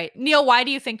maybe. All right, Neil, why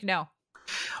do you think no?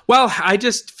 Well, I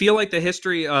just feel like the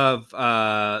history of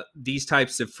these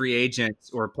types of free agents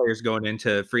or players going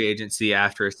into free agency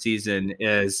after a season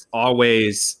is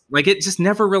always like it just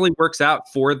never really works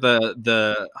out for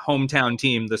the hometown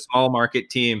team, the small market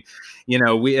team.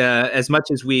 We as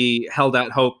much as we held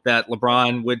out hope that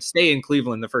LeBron would stay in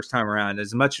Cleveland the first time around,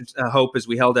 as much hope as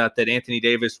we held out that Anthony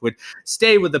Davis would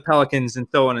stay with the Pelicans and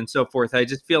so on and so forth, I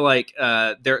just feel like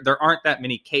there aren't that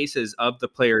many cases of the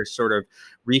players sort of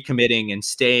recommitting and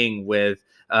staying with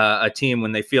a team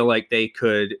when they feel like they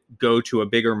could go to a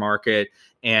bigger market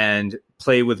and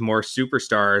play with more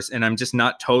superstars. And I'm just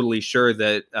not totally sure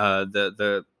that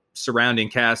the surrounding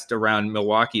cast around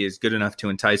Milwaukee is good enough to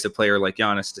entice a player like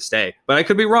Giannis to stay. But I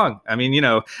could be wrong. I mean,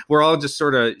 we're all just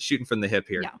sort of shooting from the hip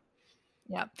here.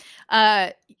 Yeah.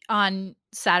 On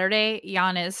Saturday,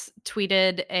 Giannis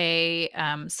tweeted a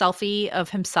selfie of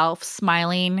himself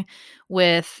smiling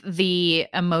with the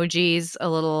emojis, a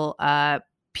little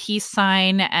peace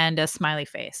sign, and a smiley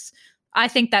face. I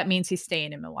think that means he's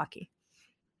staying in Milwaukee.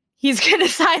 He's gonna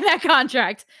sign that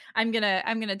contract. I'm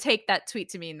gonna take that tweet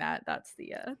to mean that that's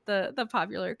the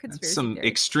popular conspiracy. That's some theory.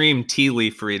 Extreme tea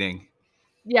leaf reading.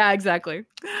 Yeah, exactly.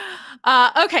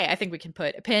 Okay, I think we can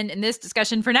put a pin in this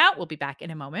discussion for now. We'll be back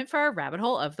in a moment for our rabbit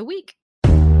hole of the week.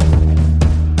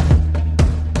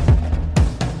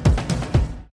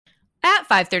 At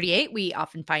 538, we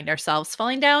often find ourselves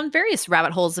falling down various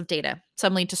rabbit holes of data.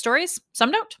 Some lead to stories,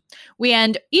 some don't. We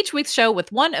end each week's show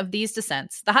with one of these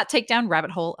descents, the Hot Takedown rabbit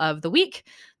hole of the week.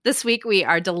 This week, we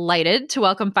are delighted to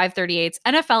welcome 538's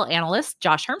NFL analyst,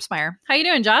 Josh Hermsmeyer. How you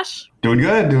doing, Josh? Doing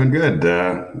good.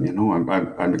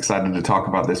 I'm excited to talk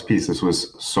about this piece. This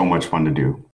was so much fun to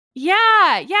do.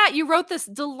 Yeah, you wrote this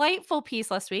delightful piece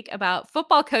last week about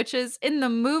football coaches in the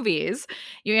movies.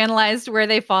 You analyzed where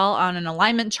they fall on an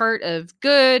alignment chart of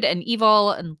good and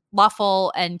evil and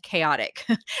lawful and chaotic.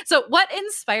 So what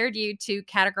inspired you to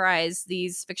categorize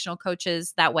these fictional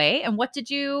coaches that way, and what did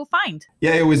you find?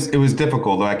 Yeah, it was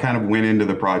difficult. I kind of went into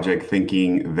the project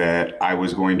thinking that I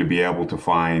was going to be able to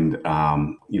find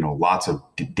lots of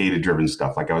data-driven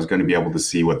stuff. Like I was going to be able to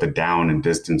see what the down and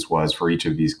distance was for each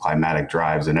of these climatic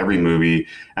drives in every movie.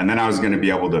 And then I was going to be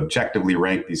able to objectively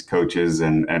rank these coaches.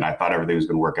 And I thought everything was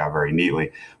going to work out very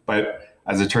neatly. But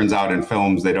as it turns out in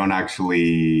films, they don't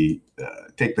actually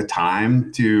take the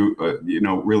time to,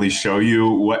 really show you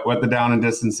what the down and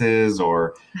distance is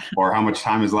or how much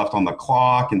time is left on the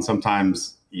clock. And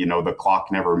sometimes, the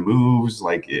clock never moves.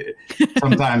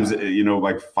 Sometimes,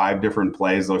 like 5 different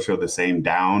plays, they'll show the same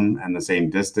down and the same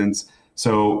distance.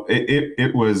 So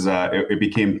it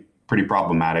became pretty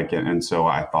problematic. And so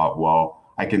I thought, well,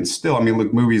 I can still,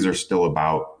 look, movies are still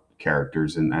about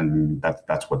characters and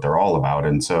that's what they're all about.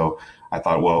 And so I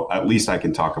thought, well, at least I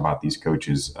can talk about these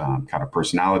coaches' kind of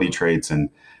personality traits. And,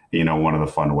 one of the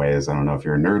fun ways, I don't know if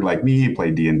you're a nerd like me, you play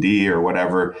D&D or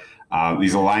whatever,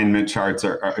 these alignment charts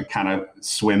are kind of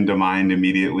swim to mind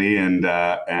immediately. And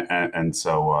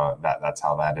so that's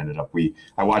how that ended up.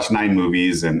 I watched 9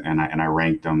 movies and I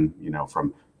ranked them,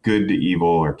 from good to evil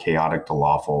or chaotic to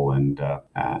lawful. And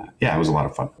it was a lot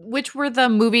of fun. Which were the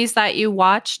movies that you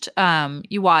watched?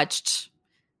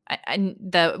 And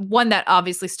the one that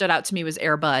obviously stood out to me was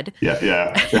Air Bud. Yeah,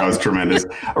 that was tremendous.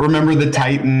 I remember The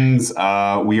Titans,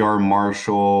 We Are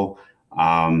Marshall,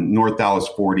 North Dallas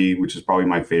 40, which is probably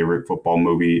my favorite football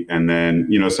movie. And then,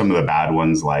 some of the bad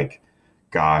ones like,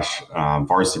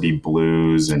 Varsity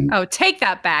Blues and take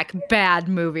that back, bad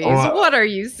movies. What are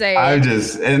you saying?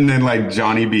 And then like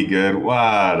Johnny Be Good, what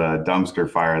a dumpster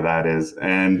fire that is.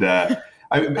 And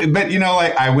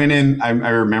I went in, I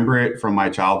remember it from my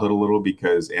childhood a little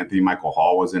because Anthony Michael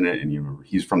Hall was in it, and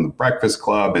he's from The Breakfast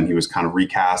Club, and he was kind of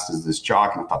recast as this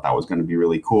jock, and I thought that was going to be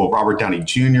really cool. Robert Downey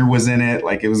Jr. was in it,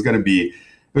 like it was going to be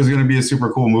a super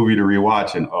cool movie to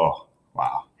rewatch, and oh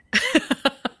wow.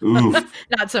 Oof.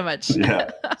 Not so much. Yeah.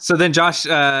 So then, Josh,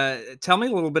 tell me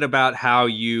a little bit about how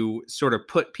you sort of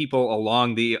put people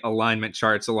along the alignment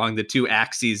charts, along the 2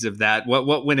 axes of that.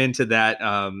 What went into that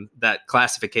that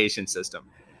classification system?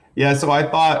 Yeah, so I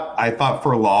thought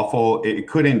for lawful, it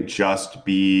couldn't just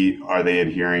be are they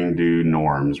adhering to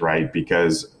norms, right?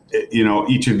 Because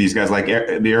each of these guys, like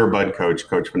the Air Bud coach,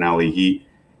 Coach Finelli,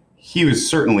 he was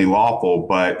certainly lawful,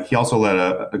 but he also led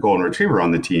a golden retriever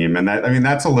on the team. And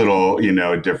that's a little,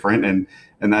 different.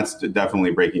 And that's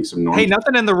definitely breaking some norms. Hey,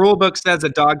 nothing in the rule book says a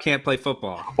dog can't play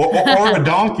football. or a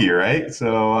donkey, right?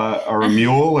 So, or a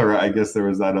mule, or I guess there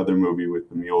was that other movie with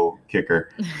the mule kicker.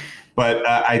 But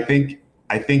I think,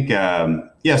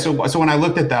 so when I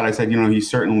looked at that, I said, he's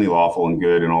certainly lawful and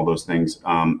good and all those things.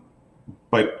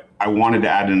 But I wanted to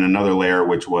add in another layer,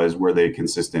 which was were they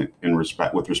consistent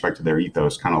with respect to their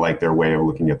ethos, kind of like their way of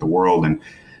looking at the world. And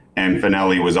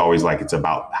Finelli was always like, it's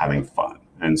about having fun.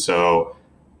 And so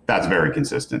that's very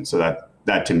consistent. So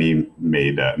that to me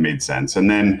made sense. And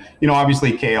then,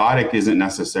 obviously chaotic isn't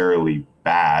necessarily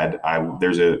bad.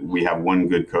 We have one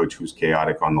good coach who's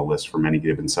chaotic on the list from any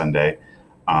given Sunday,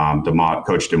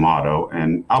 Coach D'Amato.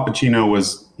 And Al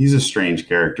Pacino he's a strange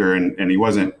character and he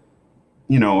wasn't,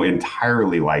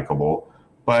 entirely likable,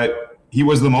 but he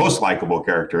was the most likable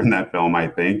character in that film, I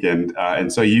think.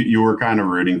 And so you were kind of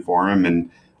rooting for him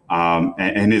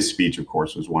and his speech, of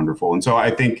course, was wonderful. And so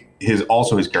I think his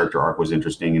character arc was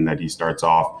interesting in that he starts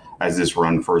off as this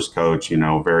run first coach,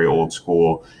 very old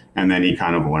school. And then he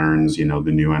kind of learns, the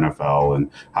new NFL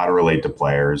and how to relate to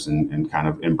players and kind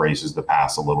of embraces the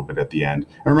pass a little bit at the end.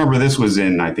 I remember this was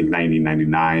in, I think,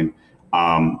 1999,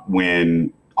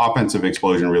 when offensive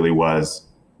explosion really was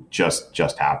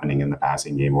just happening in the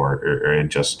passing game, or it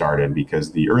just started,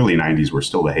 because the early 90s were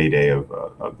still the heyday of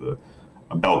the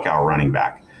bell cow running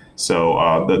back.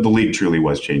 So the league truly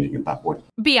was changing at that point.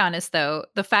 Be honest, though,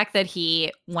 the fact that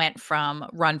he went from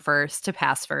run first to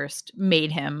pass first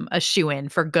made him a shoo-in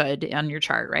for good on your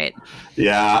chart, right?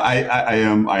 Yeah, I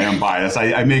am biased.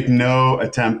 I make no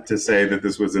attempt to say that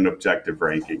this was an objective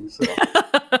ranking. So.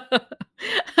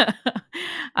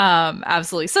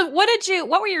 Absolutely. So what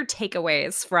were your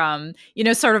takeaways from,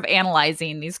 sort of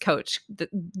analyzing these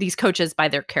coaches by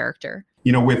their character?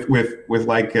 With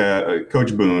like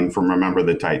Coach Boone from Remember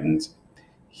the Titans,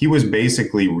 he was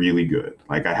basically really good.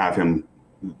 Like I have him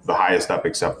the highest up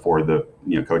except for the,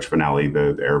 Coach Finelli,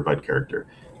 the Air Bud character.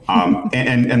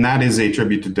 And that is a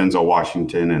tribute to Denzel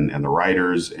Washington and the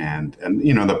writers and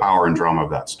the power and drama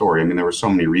of that story. I mean, there were so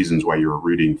many reasons why you were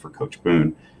rooting for Coach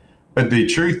Boone. But the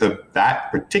truth of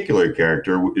that particular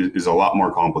character is a lot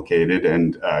more complicated,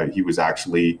 and he was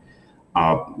actually,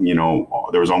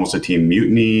 there was almost a team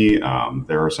mutiny.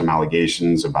 There are some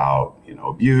allegations about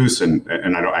abuse, and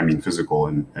I mean physical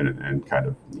and kind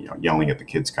of yelling at the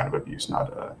kids kind of abuse,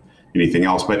 not anything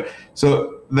else. But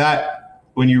so that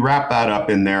when you wrap that up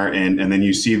in there, and then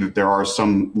you see that there are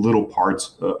some little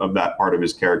parts of that part of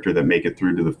his character that make it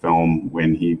through to the film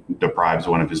when he deprives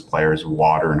one of his players of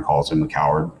water and calls him a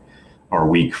coward or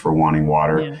weak for wanting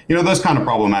water. Yeah. Those kind of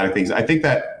problematic things. I think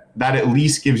that at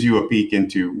least gives you a peek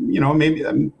into,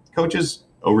 maybe coaches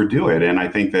overdo it. And I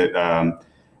think that,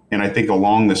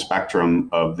 along the spectrum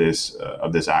of this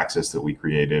axis that we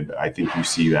created, I think you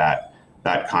see that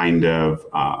kind of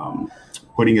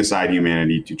putting aside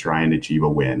humanity to try and achieve a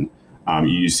win.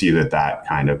 You see that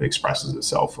kind of expresses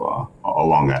itself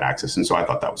along that axis. And so I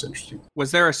thought that was interesting.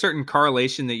 Was there a certain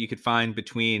correlation that you could find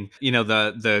between,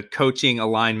 the coaching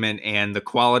alignment and the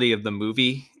quality of the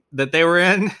movie that they were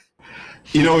in?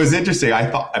 It was interesting. I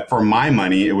thought, for my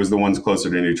money, it was the ones closer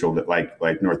to neutral, that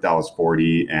like North Dallas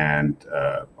 40, and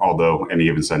although Any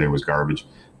Given Sunday was garbage.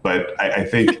 But I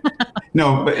think,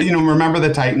 no, but, Remember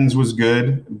the Titans was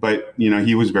good, but,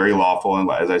 he was very lawful,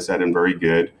 and as I said, and very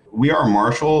good. We Are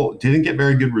Marshall didn't get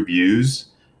very good reviews,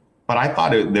 but I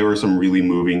thought there were some really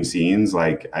moving scenes.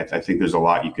 Like, I think there's a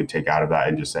lot you could take out of that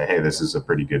and just say, hey, this is a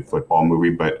pretty good football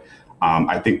movie. But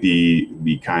I think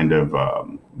the kind of,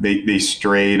 they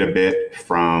strayed a bit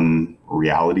from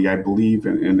reality, I believe,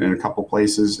 in a couple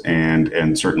places.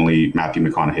 And certainly Matthew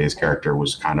McConaughey's character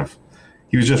was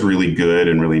he was just really good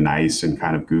and really nice and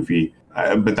kind of goofy.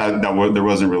 But there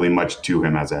wasn't really much to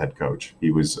him as a head coach.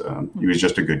 He was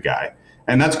just a good guy.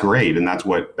 And that's great. And that's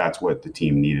what the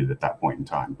team needed at that point in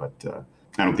time. But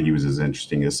I don't think he was as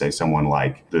interesting as, say, someone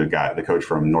like the coach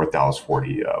from North Dallas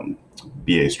 40,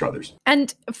 B.A. Struthers.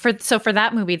 And for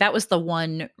that movie, that was the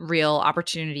one real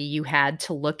opportunity you had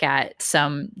to look at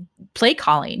some play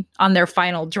calling on their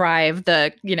final drive,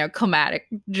 the climatic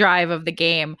drive of the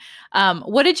game.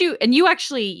 What did you? And you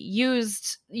actually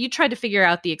you tried to figure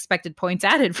out the expected points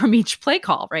added from each play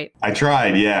call, right? I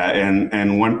tried, yeah.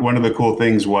 And one of the cool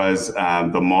things was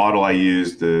the model I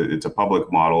used. It's a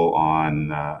public model on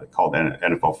called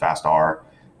NFL Fast R.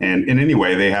 And in any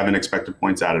way, they have an expected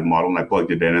points added model, and I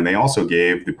plugged it in. And they also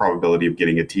gave the probability of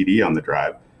getting a TD on the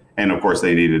drive. And of course,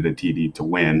 they needed a TD to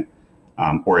win,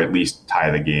 or at least tie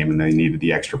the game. And they needed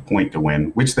the extra point to win,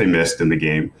 which they missed in the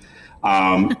game.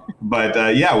 But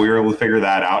we were able to figure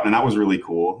that out. And that was really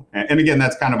cool. And again,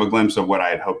 that's kind of a glimpse of what I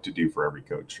had hoped to do for every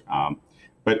coach.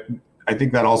 But I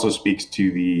think that also speaks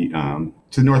to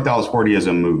to North Dallas 40 as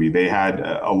a movie. They had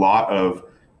a lot of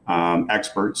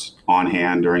experts on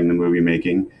hand during the movie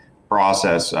making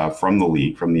process from the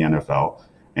league, from the NFL.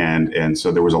 And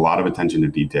so there was a lot of attention to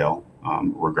detail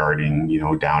regarding,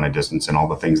 down and distance and all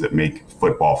the things that make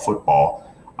football.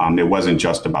 It wasn't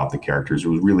just about the characters. It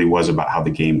really was about how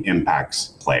the game impacts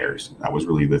players. That was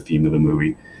really the theme of the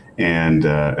movie and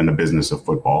the business of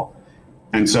football.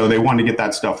 And so they wanted to get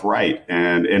that stuff right.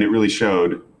 And it really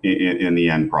showed in the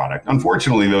end product.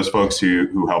 Unfortunately, those folks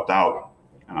who helped out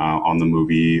on the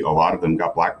movie, a lot of them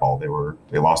got blackballed.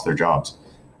 They lost their jobs.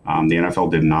 The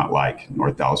NFL did not like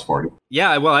North Dallas 40.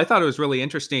 Yeah, well, I thought it was really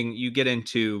interesting. You get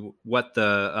into what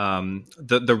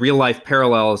the real life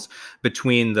parallels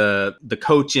between the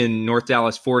coach in North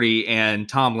Dallas 40 and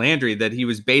Tom Landry, that he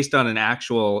was based on an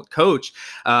actual coach,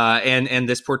 and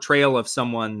this portrayal of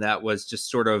someone that was just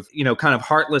sort of kind of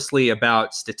heartlessly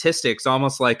about statistics,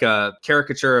 almost like a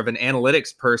caricature of an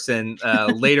analytics person.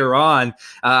 Later on,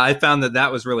 I found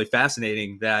that was really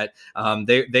fascinating. That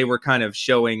they were kind of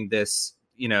showing this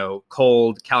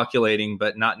cold, calculating,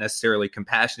 but not necessarily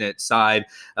compassionate side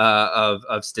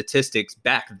of statistics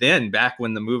back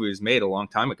when the movie was made a long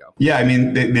time ago. Yeah, I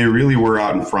mean, they really were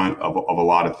out in front of a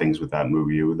lot of things with that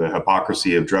movie. The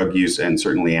hypocrisy of drug use and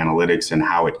certainly analytics, and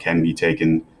how it can be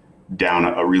taken down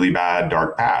a really bad,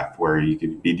 dark path where you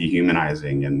could be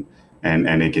dehumanizing and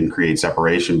it can create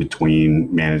separation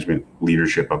between management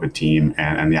leadership of a team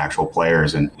and the actual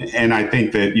players. And I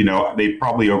think that, they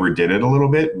probably overdid it a little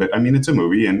bit, but I mean, it's a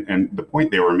movie. And the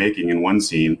point they were making in one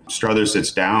scene, Struthers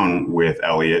sits down with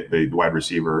Elliott, the wide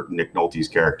receiver, Nick Nolte's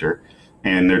character,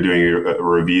 and they're doing a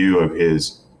review of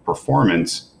his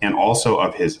performance and also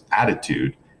of his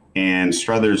attitude. And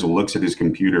Struthers looks at his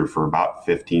computer for about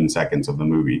 15 seconds of the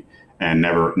movie, and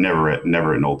never at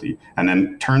Nolte, and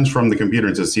then turns from the computer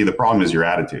and says, "See, the problem is your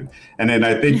attitude." And then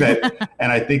I think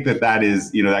that that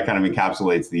is, that kind of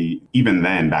encapsulates even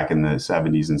then, back in the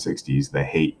 70s and 60s, the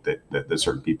hate that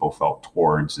certain people felt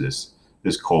towards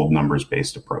this cold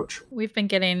numbers-based approach. We've been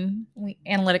getting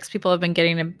analytics people have been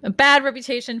getting a bad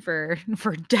reputation for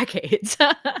decades.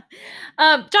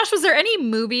 Josh, was there any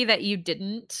movie that you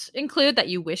didn't include that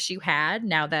you wish you had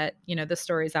now that, the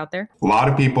story's out there? A lot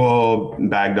of people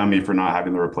bagged on me for not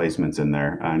having the replacements in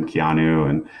there, and Keanu,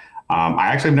 and I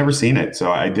actually have never seen it,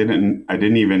 so I didn't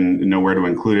even know where to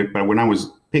include it. But when I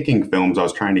was picking films, I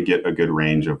was trying to get a good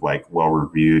range of like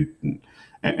well-reviewed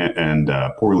and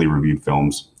poorly reviewed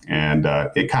films. And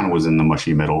it kind of was in the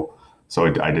mushy middle. So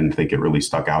I didn't think it really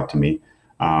stuck out to me.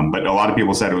 But a lot of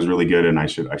people said it was really good, and I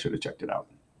should have checked it out.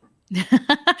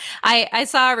 I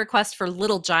saw a request for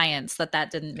Little Giants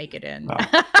that didn't make it in.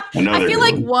 I feel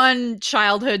like one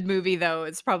childhood movie, though,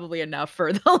 is probably enough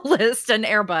for the list. And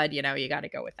Air Bud, you got to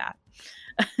go with that.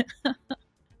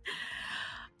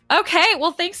 Okay,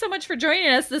 well, thanks so much for joining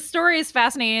us. This story is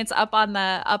fascinating. It's up on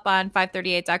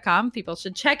 538.com. People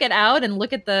should check it out and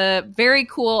look at the very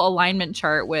cool alignment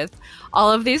chart with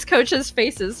all of these coaches'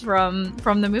 faces from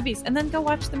the movies, and then go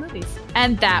watch the movies.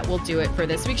 And that will do it for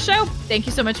this week's show. Thank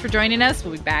you so much for joining us.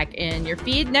 We'll be back in your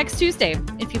feed next Tuesday.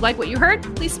 If you like what you heard,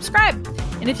 please subscribe.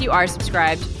 And if you are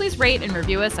subscribed, please rate and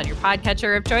review us on your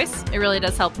podcatcher of choice. It really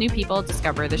does help new people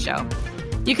discover the show.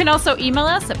 You can also email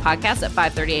us at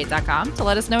podcast@538.com to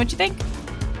let us know what you think.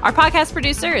 Our podcast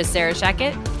producer is Sarah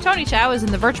Shackett. Tony Chow is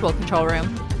in the virtual control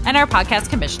room. And our podcast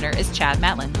commissioner is Chad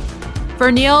Matlin.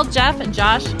 For Neil, Jeff, and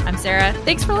Josh, I'm Sarah.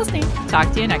 Thanks for listening.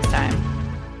 Talk to you next time.